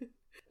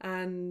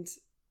 And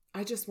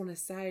I just want to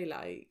say,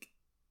 like,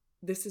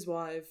 this is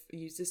why I've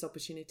used this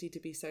opportunity to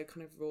be so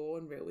kind of raw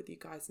and real with you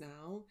guys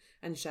now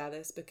and share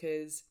this,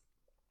 because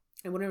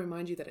I want to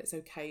remind you that it's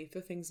okay for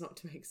things not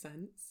to make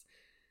sense.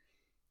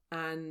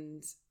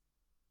 And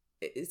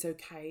it's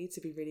okay to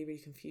be really, really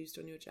confused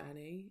on your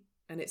journey.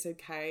 And it's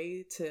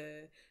okay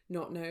to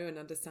not know and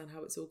understand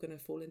how it's all going to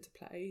fall into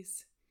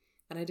place.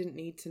 And I didn't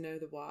need to know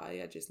the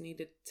why. I just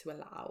needed to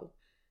allow.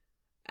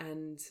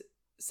 And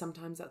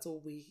sometimes that's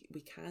all we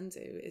can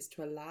do, is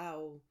to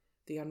allow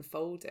the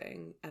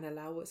unfolding and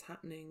allow what's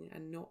happening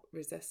and not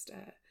resist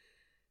it.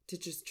 To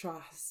just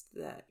trust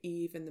that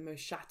even the most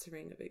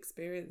shattering of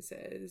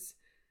experiences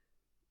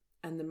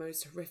and the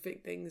most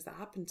horrific things that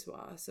happen to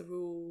us are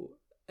all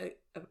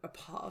a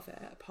part of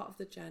it, a part of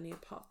the journey, a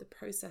part of the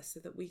process, so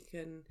that we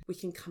can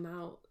come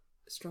out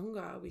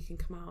stronger, we can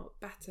come out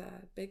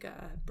better,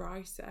 bigger,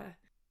 brighter.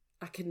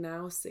 I can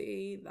now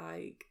see,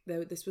 like,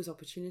 this was an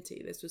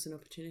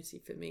opportunity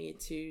for me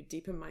to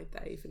deepen my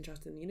faith and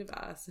trust in the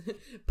universe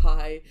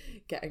by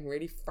getting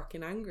really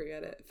fucking angry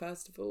at it,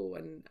 first of all,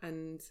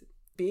 and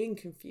being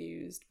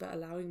confused, but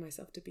allowing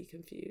myself to be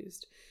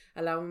confused,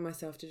 allowing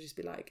myself to just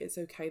be like, it's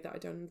okay that I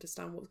don't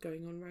understand what's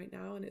going on right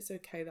now, and it's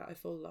okay that I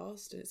feel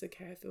lost, and it's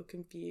okay I feel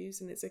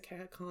confused, and it's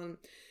okay I can't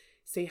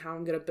see how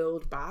I'm going to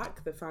build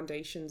back the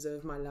foundations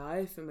of my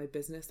life and my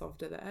business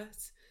after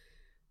this.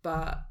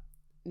 But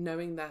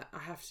knowing that I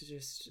have to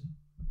just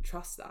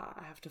trust that,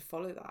 I have to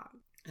follow that.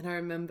 And I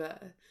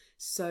remember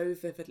so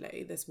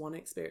vividly this one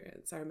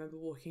experience. I remember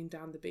walking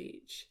down the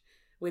beach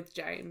with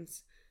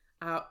James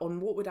on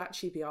what would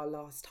actually be our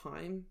last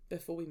time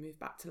before we moved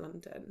back to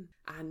London.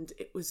 And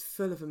it was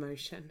full of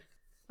emotion.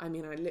 I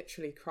mean, I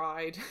literally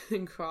cried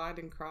and cried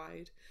and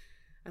cried.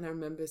 And I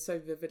remember so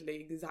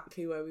vividly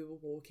exactly where we were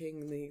walking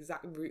and the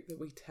exact route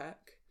that we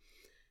took.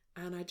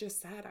 And I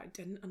just said, I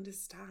didn't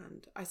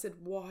understand. I said,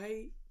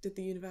 why did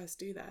the universe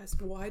do this?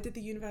 Why did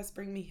the universe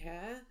bring me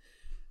here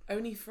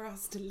only for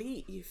us to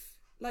leave?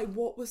 Like,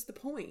 what was the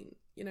point?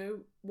 You know,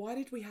 why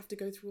did we have to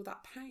go through all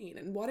that pain?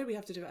 And why did we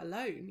have to do it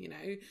alone? You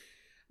know,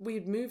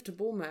 we'd moved to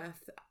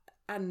Bournemouth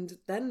and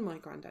then my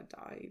granddad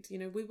died. You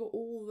know, we were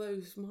all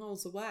those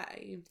miles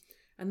away.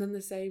 And then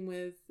the same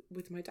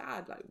with my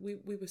dad. Like,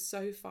 we were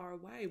so far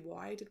away.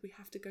 Why did we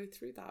have to go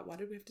through that? Why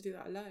did we have to do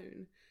that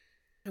alone?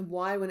 And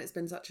why, when it's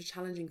been such a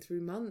challenging 3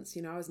 months,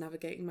 you know, I was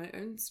navigating my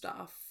own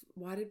stuff.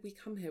 Why did we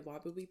come here? Why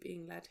were we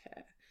being led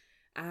here?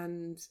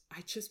 And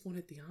I just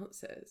wanted the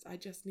answers. I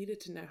just needed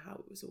to know how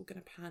it was all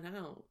going to pan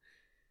out.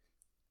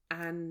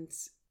 And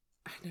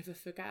I never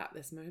forget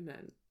this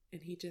moment.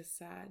 And he just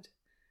said,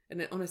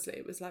 and honestly,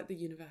 it was like the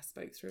universe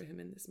spoke through him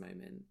in this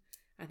moment.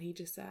 And he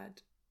just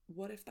said,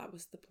 what if that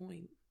was the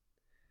point?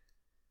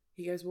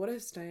 He goes, what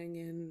if staying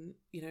in,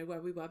 you know, where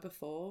we were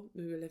before,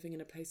 we were living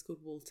in a place called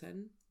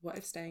Walton. What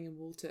if staying in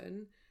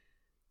Walton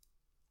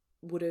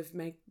would have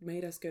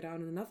made us go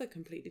down another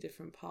completely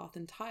different path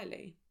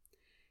entirely?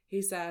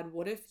 He said,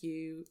 what if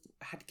you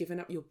had given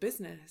up your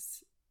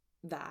business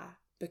there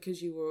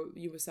because you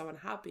were so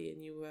unhappy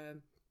and you were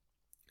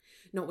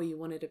not where you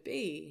wanted to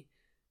be?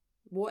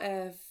 What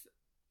if,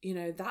 you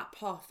know, that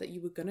path that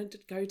you were going to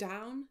go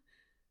down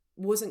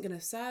wasn't going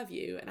to serve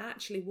you? And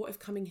actually, what if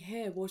coming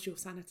here was your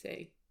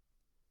sanity?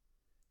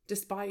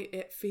 Despite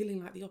it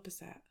feeling like the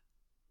opposite.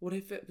 What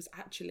if it was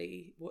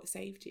actually what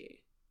saved you?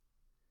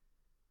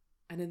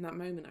 And in that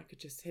moment, I could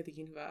just hear the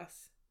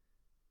universe.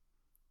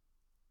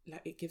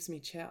 Like, it gives me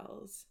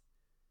chills.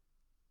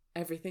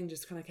 Everything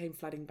just kind of came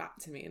flooding back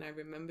to me. And I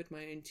remembered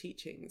my own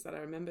teachings. And I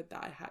remembered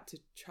that I had to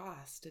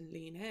trust and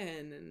lean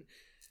in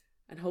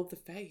and hold the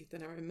faith.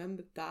 And I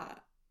remembered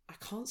that I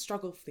can't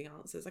struggle for the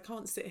answers. I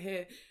can't sit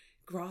here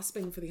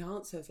grasping for the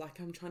answers like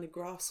I'm trying to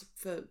grasp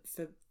for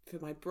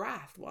my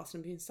breath whilst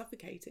I'm being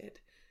suffocated.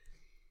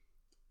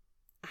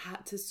 I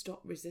had to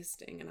stop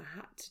resisting, and I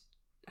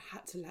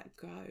had to let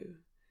go,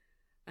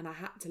 and I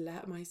had to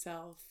let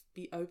myself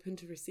be open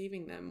to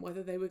receiving them,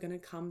 whether they were going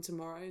to come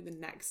tomorrow, the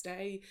next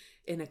day,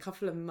 in a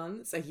couple of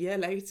months, a year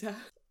later.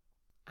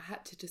 I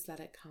had to just let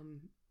it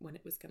come when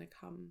it was going to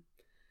come.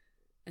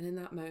 And in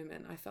that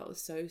moment, I felt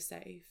so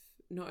safe,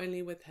 not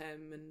only with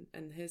him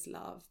and his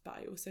love, but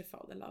I also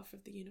felt the love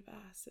of the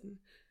universe. And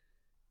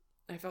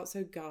I felt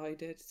so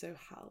guided, so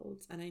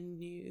held. And I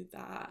knew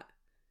that,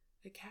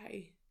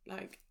 okay,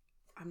 like,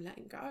 I'm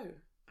letting go.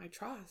 I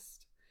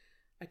trust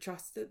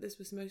that this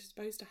was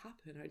supposed to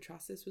happen. I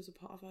trust this was a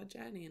part of our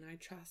journey. And I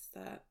trust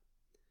that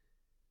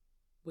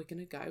we're going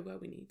to go where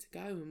we need to go,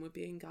 and we're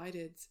being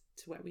guided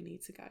to where we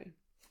need to go.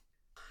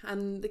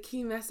 And the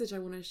key message I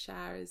want to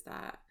share is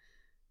that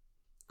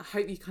I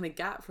hope you kind of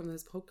get from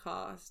this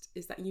podcast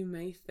is that you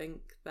may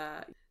think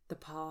that the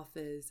path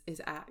is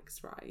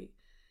X, right?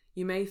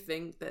 You may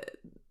think that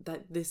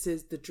this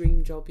is the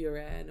dream job you're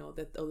in, or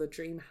the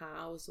dream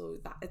house, or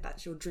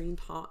that's your dream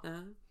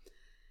partner.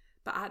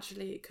 But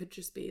actually it could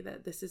just be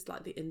that this is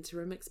like the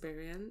interim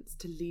experience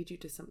to lead you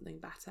to something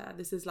better.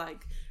 This is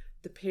like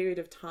the period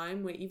of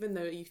time where even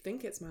though you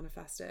think it's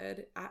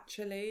manifested,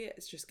 actually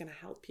it's just going to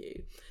help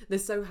you.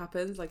 This so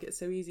happens, like it's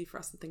so easy for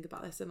us to think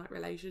about this in like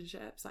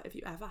relationships. Like if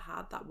you ever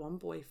had that one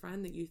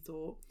boyfriend that you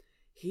thought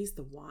he's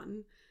the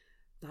one,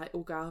 like,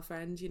 or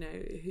girlfriend, you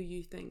know, who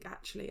you think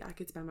actually I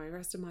could spend my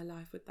rest of my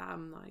life with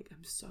them. Like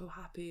I'm so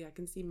happy. I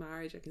can see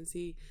marriage. I can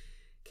see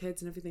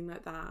kids and everything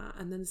like that.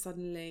 And then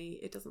suddenly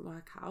it doesn't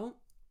work out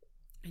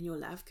and you're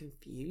left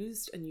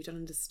confused and you don't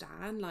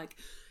understand. Like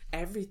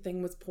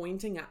everything was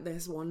pointing at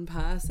this one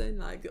person,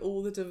 like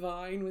all the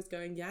divine was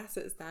going, yes,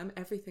 it's them.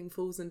 Everything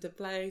falls into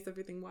place,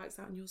 everything works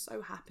out, and you're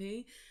so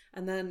happy.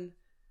 And then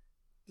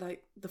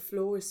like the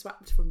floor is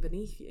swept from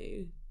beneath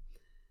you.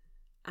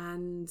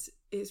 And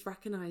it's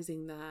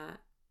recognizing that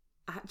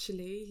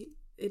actually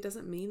it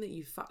doesn't mean that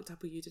you fucked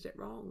up or you did it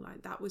wrong.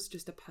 Like that was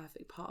just a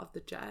perfect part of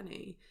the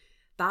journey.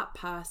 That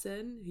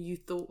person who you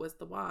thought was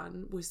the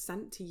one was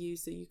sent to you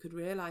so you could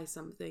realize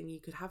something, you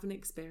could have an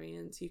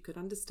experience, you could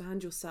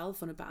understand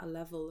yourself on a better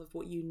level of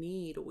what you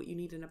need or what you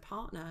need in a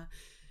partner,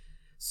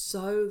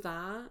 so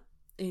that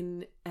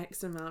in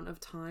X amount of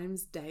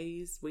times,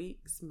 days,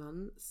 weeks,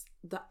 months,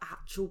 the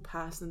actual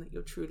person that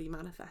you're truly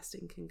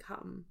manifesting can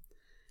come.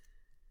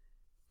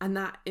 And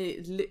that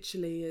it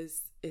literally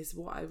is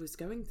what I was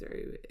going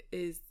through,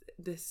 is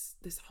this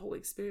whole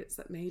experience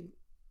that made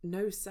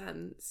no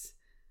sense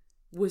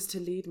was to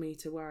lead me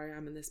to where I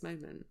am in this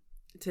moment,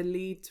 to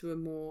lead to a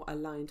more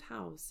aligned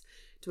house,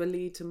 to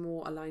lead to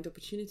more aligned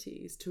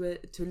opportunities, to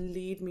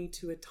lead me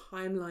to a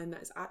timeline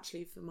that is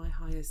actually for my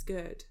highest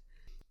good,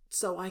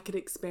 so I could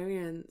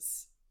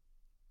experience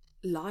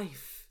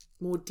life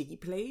more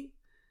deeply,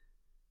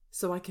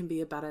 so I can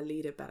be a better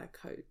leader, better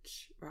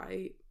coach,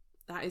 right?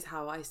 That is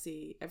how I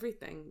see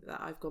everything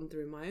that I've gone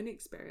through in my own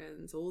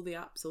experience, all the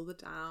ups, all the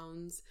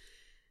downs,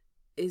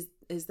 is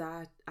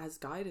there as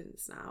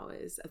guidance now,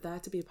 is there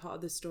to be a part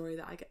of the story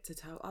that I get to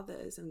tell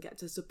others and get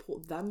to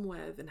support them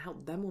with and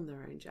help them on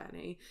their own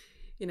journey.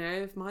 You know,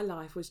 if my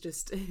life was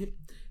just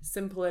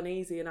simple and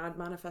easy and I'd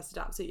manifested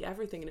absolutely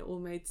everything and it all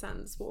made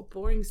sense, what a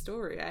boring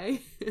story, eh?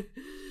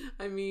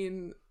 I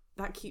mean,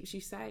 that keeps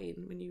you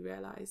sane when you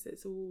realize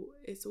it's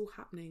all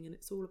happening and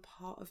it's all a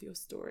part of your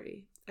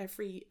story.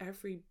 Every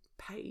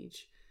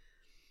page,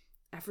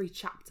 every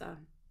chapter,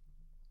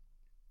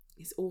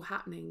 it's all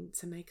happening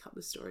to make up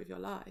the story of your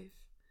life.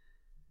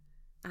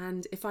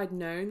 And if I'd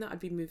known that I'd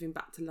be moving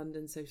back to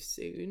London so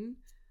soon,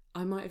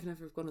 I might have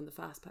never have gone in the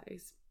first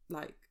place,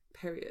 like,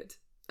 period.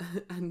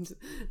 And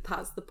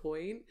that's the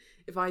point.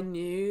 If I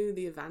knew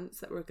the events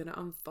that were going to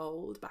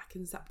unfold back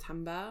in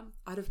September,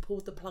 I'd have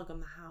pulled the plug on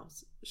the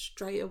house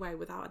straight away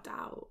without a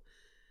doubt.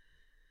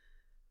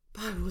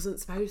 But I wasn't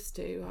supposed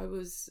to.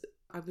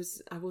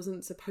 I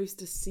wasn't supposed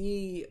to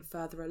see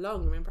further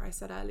along. Remember I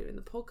said earlier in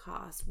the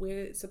podcast,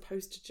 we're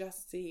supposed to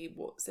just see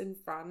what's in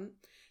front,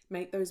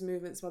 make those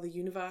movements while the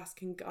universe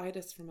can guide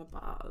us from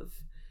above,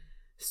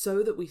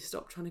 so that we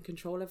stop trying to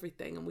control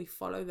everything and we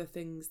follow the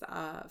things that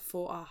are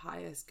for our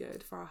highest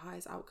good, for our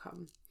highest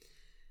outcome.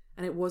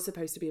 And it was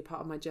supposed to be a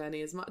part of my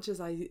journey, as much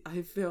as I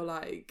feel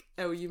like,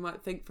 oh, you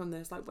might think from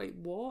this, like, wait,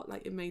 what?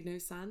 Like, it made no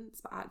sense.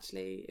 But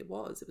actually it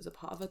was a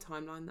part of a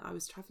timeline that I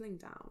was traveling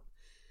down.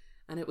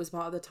 And it was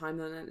part of the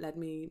timeline that led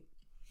me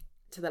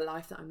to the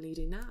life that I'm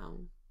leading now.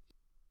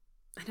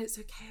 And it's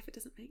okay if it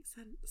doesn't make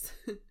sense.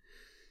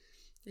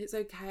 It's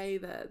okay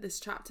that this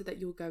chapter that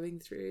you're going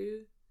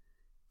through,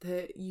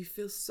 that you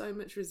feel so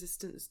much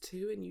resistance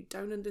to, and you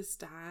don't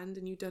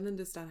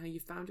understand how you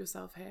found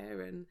yourself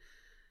here, and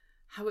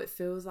how it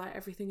feels like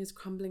everything is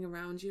crumbling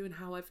around you and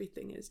how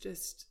everything is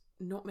just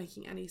not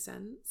making any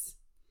sense.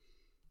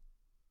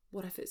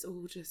 What if it's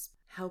all just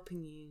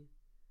helping you?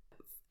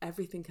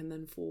 Everything can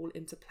then fall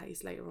into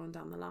place later on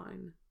down the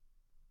line.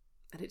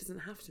 And it doesn't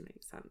have to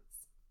make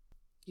sense.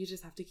 You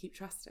just have to keep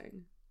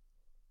trusting.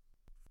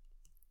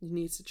 You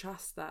need to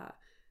trust that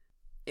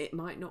it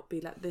might not be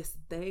that this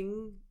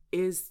thing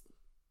is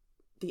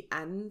the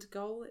end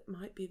goal. It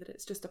might be that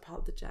it's just a part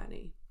of the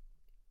journey.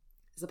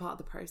 It's a part of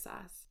the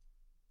process.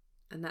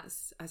 And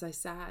that's, as I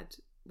said,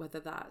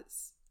 whether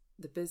that's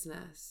the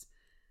business,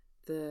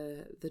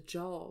 the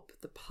job,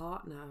 the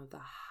partner, the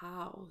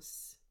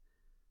house,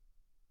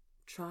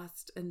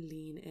 trust and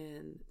lean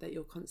in that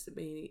you're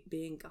constantly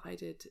being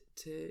guided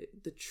to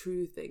the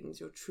true things,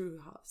 your true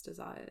heart's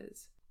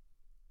desires.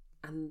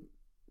 And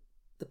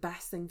the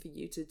best thing for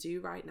you to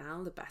do right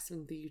now, the best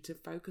thing for you to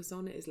focus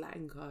on is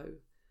letting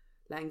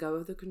go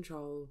of the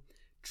control.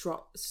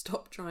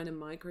 Stop trying to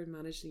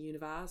micromanage the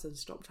universe and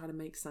stop trying to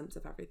make sense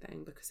of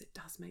everything, because it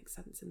does make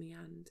sense in the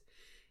end.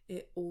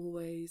 It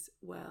always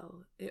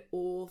will. It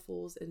all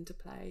falls into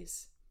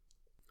place.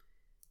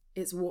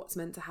 It's what's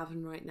meant to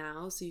happen right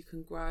now, so you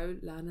can grow,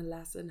 learn a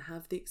lesson,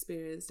 have the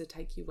experience to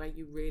take you where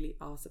you really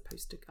are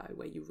supposed to go,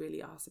 where you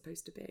really are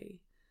supposed to be.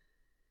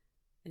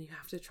 And you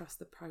have to trust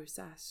the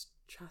process,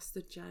 trust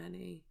the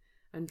journey,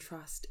 and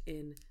trust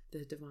in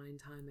the divine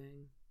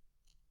timing.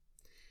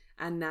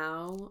 And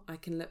now I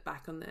can look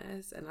back on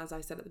this, and as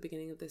I said at the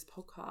beginning of this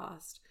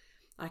podcast,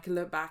 I can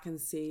look back and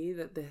see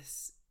that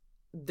this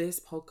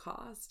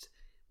podcast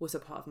was a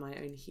part of my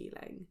own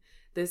healing.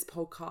 This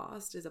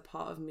podcast is a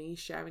part of me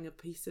sharing a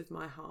piece of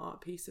my heart,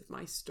 a piece of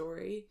my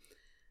story,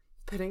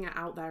 putting it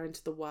out there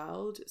into the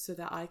world so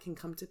that I can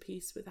come to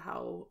peace with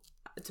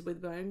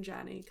with my own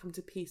journey, come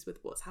to peace with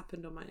what's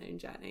happened on my own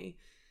journey,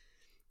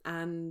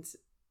 and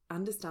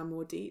understand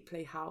more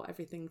deeply how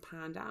everything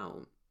panned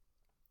out.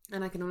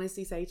 And I can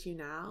honestly say to you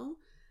now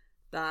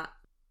that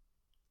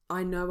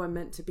I know I'm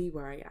meant to be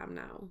where I am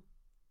now.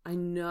 I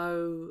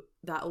know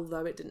that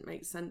although it didn't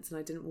make sense and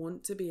I didn't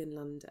want to be in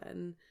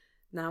London,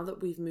 now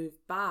that we've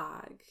moved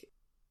back,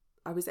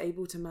 I was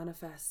able to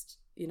manifest,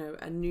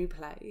 a new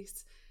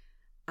place,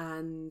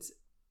 and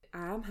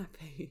I am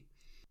happy.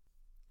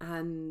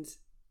 And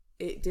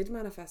it did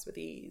manifest with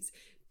ease,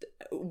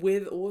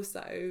 with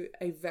also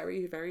a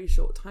very, very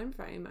short time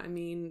frame. I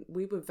mean,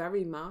 we were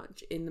very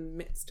much in the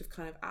midst of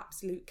kind of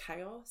absolute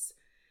chaos.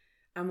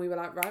 And we were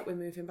like, right, we're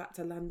moving back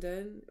to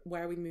London.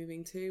 Where are we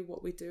moving to? What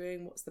are we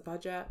doing? What's the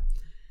budget?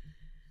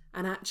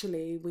 And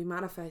actually, we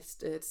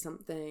manifested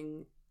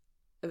something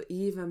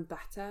even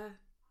better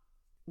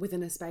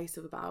within a space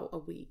of about a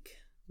week,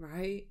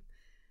 right?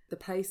 The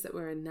place that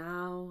we're in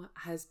now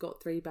has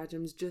got 3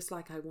 bedrooms just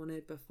like I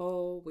wanted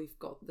before. We've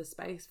got the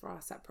space for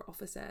our separate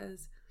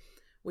offices.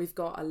 We've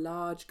got a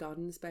large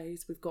garden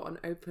space. We've got an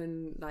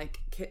open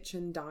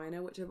kitchen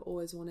diner, which I've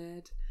always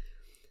wanted.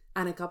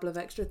 And a couple of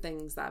extra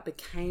things that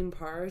became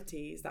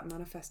priorities that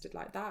manifested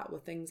like that were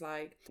things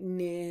like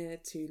near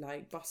to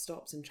bus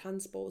stops and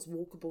transports,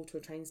 walkable to a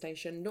train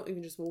station. Not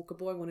even just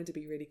walkable, I wanted to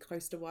be really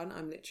close to one.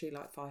 I'm literally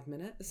 5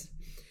 minutes.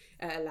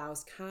 It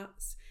allows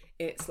cats.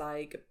 It's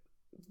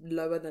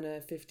lower than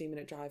a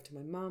 15-minute drive to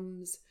my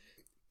mum's.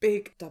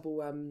 Big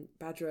double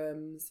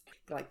bedrooms,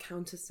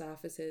 counter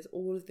surfaces.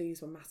 All of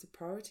these were massive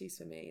priorities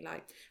for me.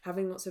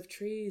 Having lots of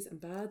trees and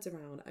birds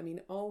around. I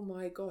mean, oh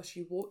my gosh,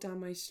 you walk down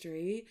my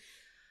street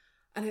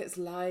and it's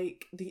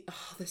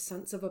the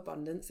sense of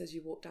abundance as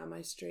you walk down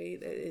my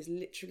street. It is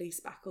literally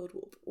speckled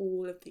with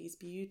all of these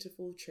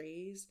beautiful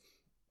trees,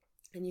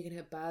 and you can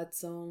hear bird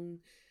song.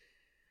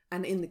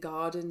 And in the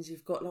gardens,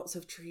 you've got lots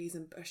of trees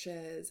and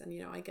bushes,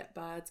 and I get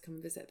birds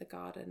come visit the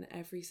garden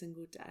every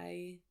single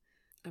day.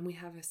 And we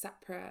have a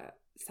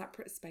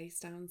separate space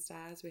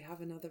downstairs. We have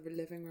another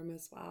living room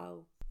as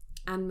well.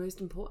 And most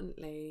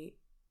importantly,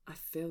 I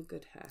feel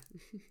good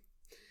here.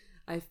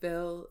 I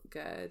feel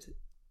good.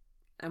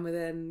 And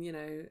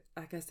within,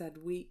 like I said,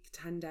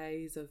 10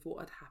 days of what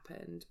had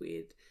happened,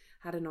 we'd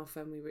had an offer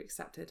and we were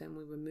accepted and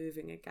we were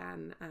moving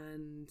again,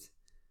 and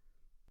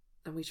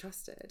we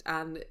trusted.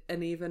 And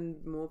an even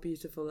more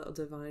beautiful little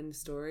divine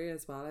story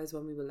as well as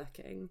when we were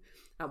looking.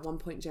 At one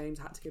point, James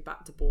had to go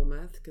back to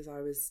Bournemouth because I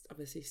was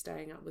obviously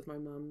staying up with my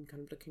mum,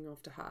 kind of looking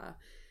after her.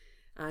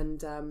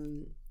 And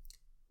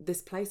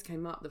this place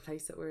came up, the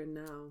place that we're in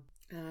now.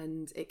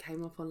 And it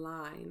came up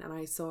online and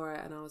I saw it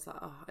and I was like,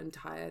 oh, I'm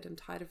tired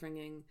of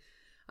ringing.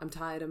 I'm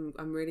tired.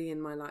 I'm really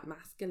in my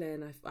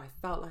masculine. I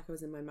felt like I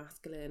was in my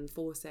masculine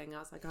forcing. I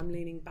was like, I'm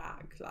leaning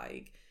back.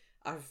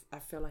 I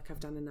feel like I've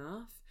done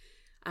enough.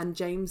 And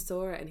James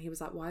saw it and he was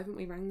like, why haven't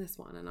we rang this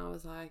one? And I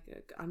was like,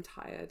 I'm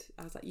tired.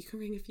 I was like, you can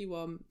ring if you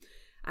want.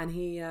 And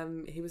he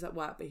was at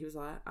work, but he was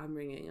like, I'm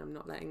ringing. I'm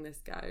not letting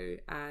this go.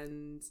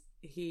 And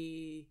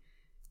he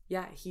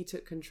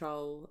took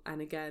control.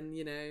 And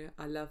again,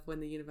 I love when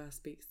the universe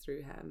speaks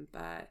through him.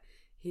 But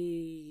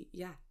he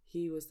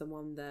was the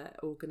one that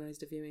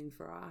organised a viewing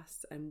for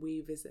us, and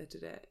we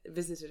visited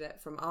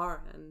it from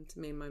our end,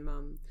 me and my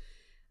mum.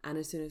 And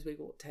as soon as we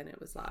walked in, it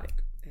was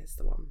like, it's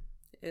the one.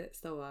 It's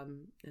the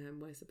one, and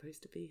we're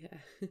supposed to be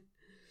here.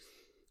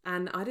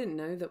 And I didn't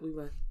know that we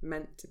were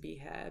meant to be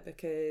here,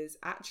 because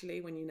actually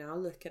when you now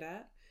look at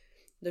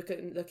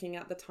it, looking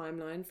at the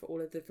timeline for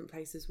all of the different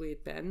places we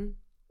had been,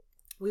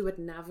 we would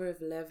never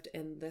have lived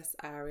in this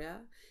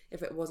area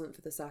if it wasn't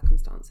for the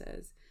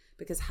circumstances,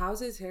 because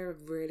houses here are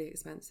really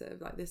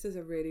expensive. This is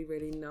a really,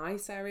 really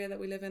nice area that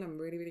we live in. I'm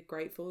really, really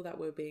grateful that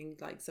we're being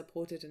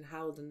supported and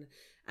held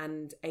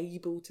and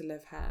able to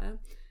live here.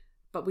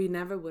 But we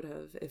never would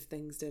have if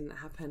things didn't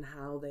happen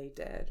how they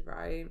did,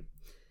 right?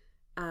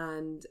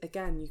 And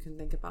again, you can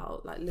think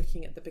about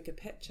looking at the bigger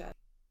picture.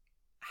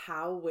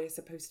 How we're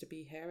supposed to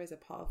be here is a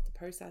part of the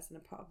process and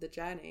a part of the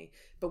journey.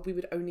 But we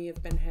would only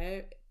have been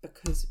here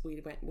because we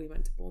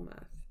went to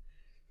Bournemouth.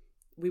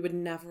 We would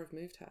never have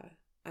moved here.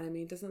 And I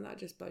mean, doesn't that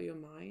just blow your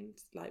mind?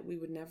 We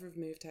would never have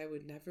moved here.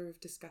 We'd never have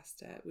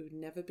discussed it. We would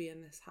never be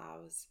in this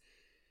house.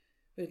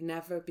 We'd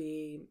never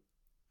be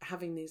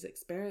having these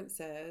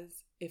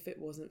experiences if it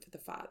wasn't for the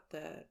fact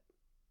that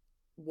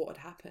what had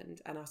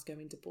happened and us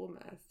going to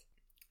Bournemouth.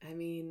 I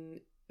mean,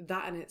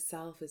 that in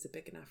itself is a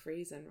big enough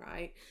reason,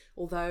 right?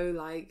 Although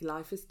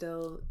life is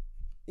still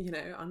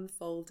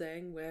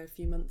unfolding. We're a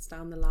few months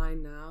down the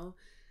line now,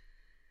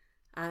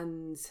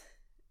 and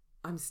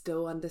I'm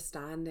still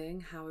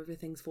understanding how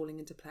everything's falling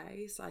into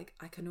place. Like,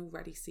 I can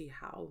already see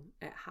how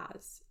it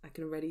has. I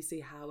can already see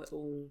how it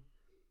all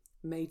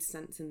made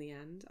sense in the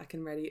end. I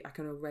can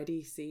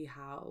already see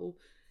how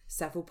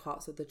several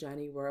parts of the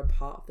journey were a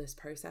part of this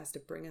process to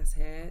bring us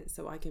here,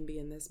 so I can be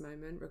in this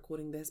moment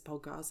recording this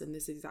podcast in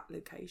this exact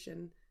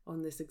location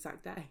on this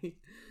exact day.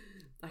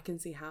 I can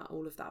see how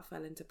all of that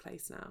fell into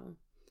place now.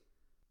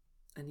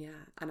 And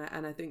yeah,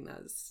 and I think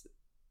that's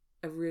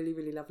a really,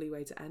 really lovely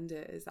way to end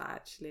it, is that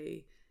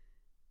actually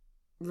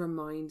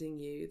reminding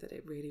you that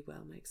it really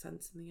will make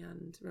sense in the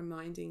end,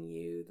 reminding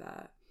you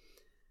that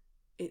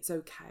it's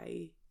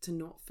okay to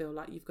not feel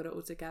like you've got it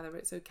all together.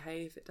 It's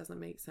okay if it doesn't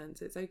make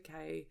sense. It's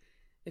okay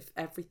if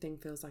everything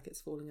feels like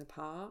it's falling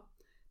apart,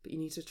 but you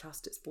need to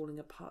trust it's falling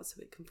apart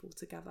so it can fall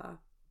together.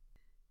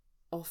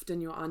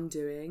 Often your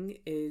undoing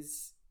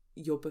is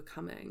your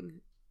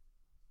becoming.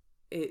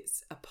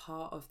 It's a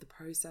part of the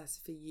process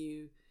for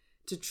you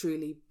to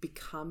truly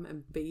become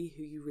and be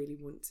who you really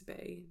want to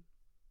be.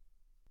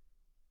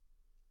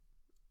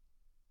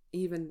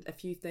 Even a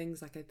few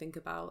things like I think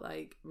about,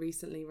 like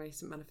recent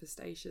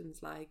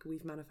manifestations, like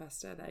we've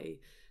manifested a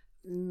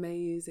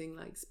amazing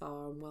like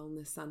spa and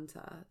wellness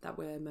center that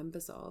we're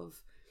members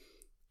of,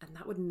 and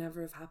that would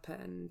never have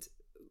happened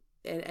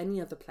in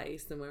any other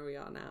place than where we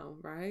are now,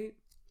 right?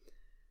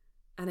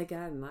 And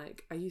again,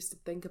 like I used to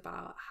think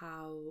about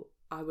how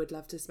I would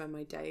love to spend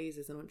my days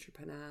as an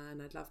entrepreneur,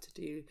 and I'd love to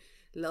do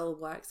little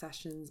work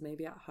sessions,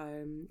 maybe at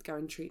home, go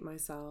and treat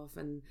myself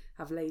and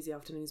have lazy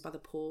afternoons by the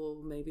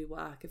pool, maybe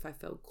work if I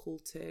feel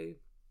called to,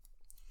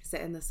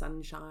 sit in the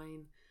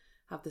sunshine,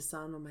 have the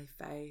sun on my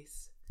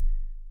face.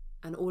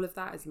 And all of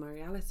that is my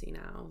reality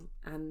now.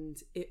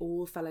 And it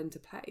all fell into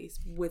place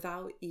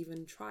without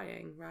even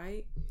trying,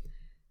 right?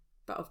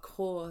 But of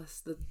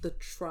course, the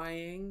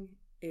trying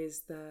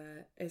is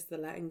the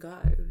letting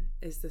go,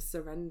 is the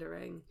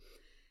surrendering,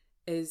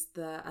 is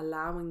the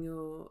allowing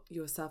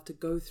yourself to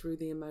go through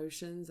the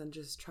emotions and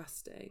just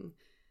trusting,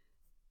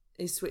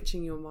 is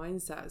switching your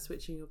mindset,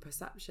 switching your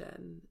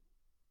perception,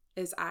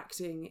 is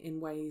acting in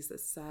ways that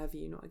serve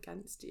you, not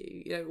against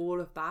you. All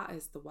of that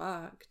is the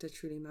work to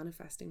truly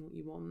manifesting what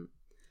you want.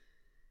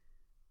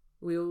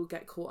 We all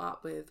get caught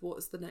up with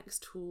what's the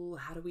next tool,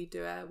 how do we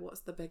do it,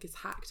 what's the biggest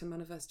hack to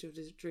manifest your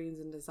dreams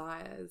and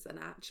desires. And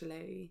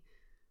actually,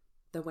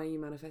 the way you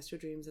manifest your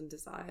dreams and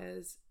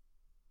desires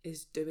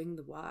is doing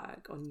the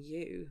work on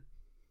you,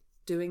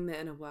 doing the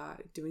inner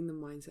work, doing the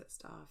mindset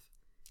stuff,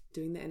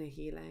 doing the inner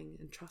healing,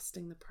 and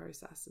trusting the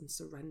process and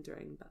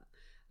surrendering. But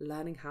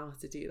learning how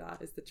to do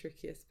that is the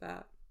trickiest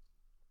bit.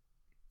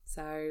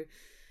 So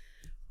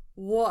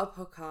what a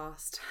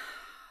podcast.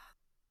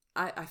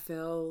 I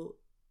feel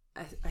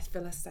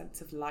a sense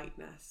of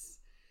lightness.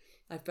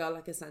 I feel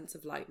like a sense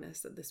of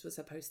lightness that this was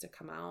supposed to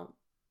come out.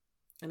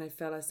 And I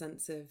feel a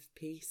sense of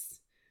peace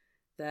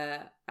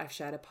that I've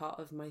shared a part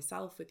of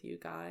myself with you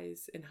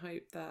guys, in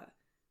hope that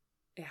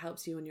it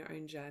helps you on your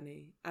own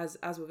journey. As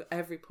with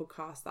every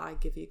podcast that I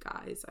give you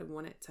guys, I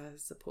want it to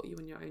support you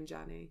on your own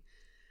journey.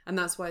 And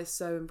that's why it's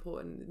so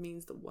important. It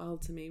means the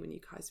world to me when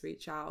you guys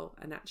reach out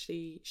and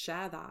actually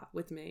share that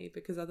with me,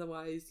 because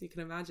otherwise, you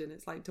can imagine,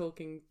 it's like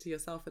talking to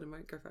yourself in a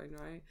microphone,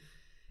 right?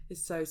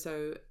 It's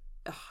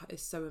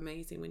so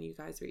amazing when you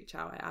guys reach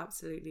out. I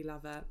absolutely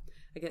love it.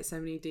 I get so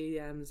many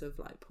DMs of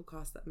like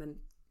podcasts that meant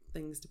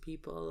things to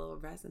people or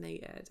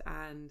resonated,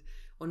 and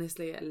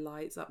honestly, it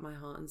lights up my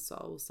heart and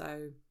soul.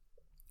 So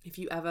if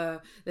you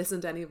ever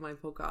listen to any of my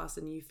podcasts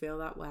and you feel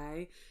that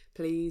way,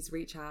 please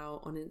reach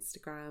out on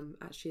Instagram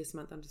at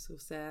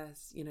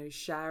 @SheIsSamantha_sis,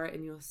 share it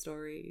in your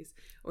stories,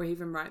 or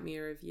even write me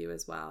a review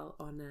as well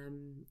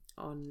on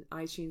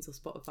iTunes or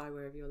Spotify,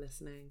 wherever you're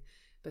listening,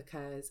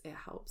 because it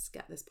helps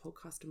get this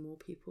podcast to more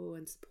people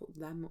and support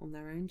them on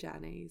their own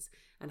journeys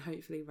and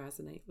hopefully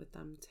resonate with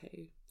them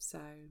too. So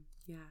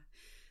yeah.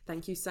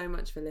 Thank you so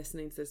much for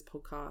listening to this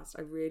podcast.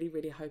 I really,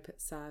 really hope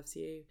it serves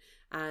you.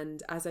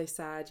 And as I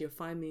said, you'll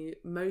find me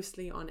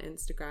mostly on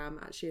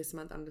Instagram at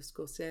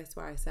 @SheIsSamantha_sis,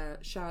 where I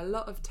share a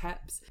lot of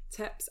tips,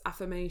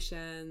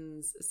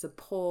 affirmations,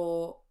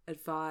 support,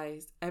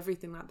 advice,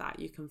 everything like that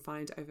you can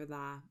find over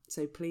there.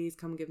 So please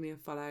come give me a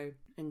follow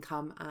and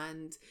come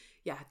and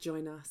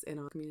join us in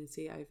our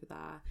community over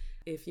there.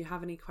 If you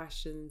have any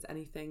questions,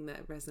 anything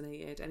that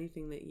resonated,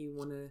 anything that you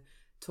want to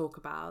talk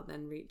about,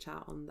 then reach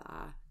out on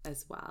there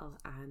as well,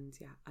 and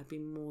I'd be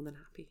more than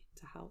happy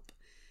to help.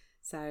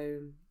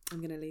 So I'm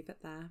going to leave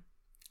it there.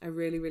 I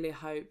really, really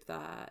hope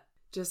that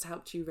just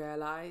helped you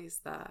realize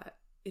that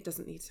it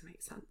doesn't need to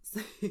make sense.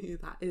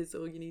 That is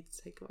all you need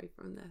to take away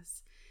from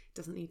this. It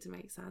doesn't need to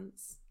make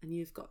sense, and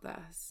you've got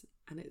this,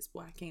 and it's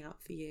working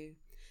out for you.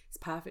 It's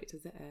perfect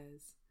as it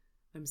is.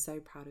 I'm so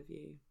proud of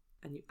you,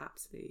 and you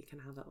absolutely can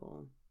have it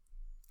all.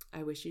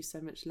 I wish you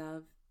so much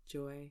love,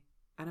 joy,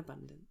 and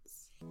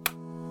abundance.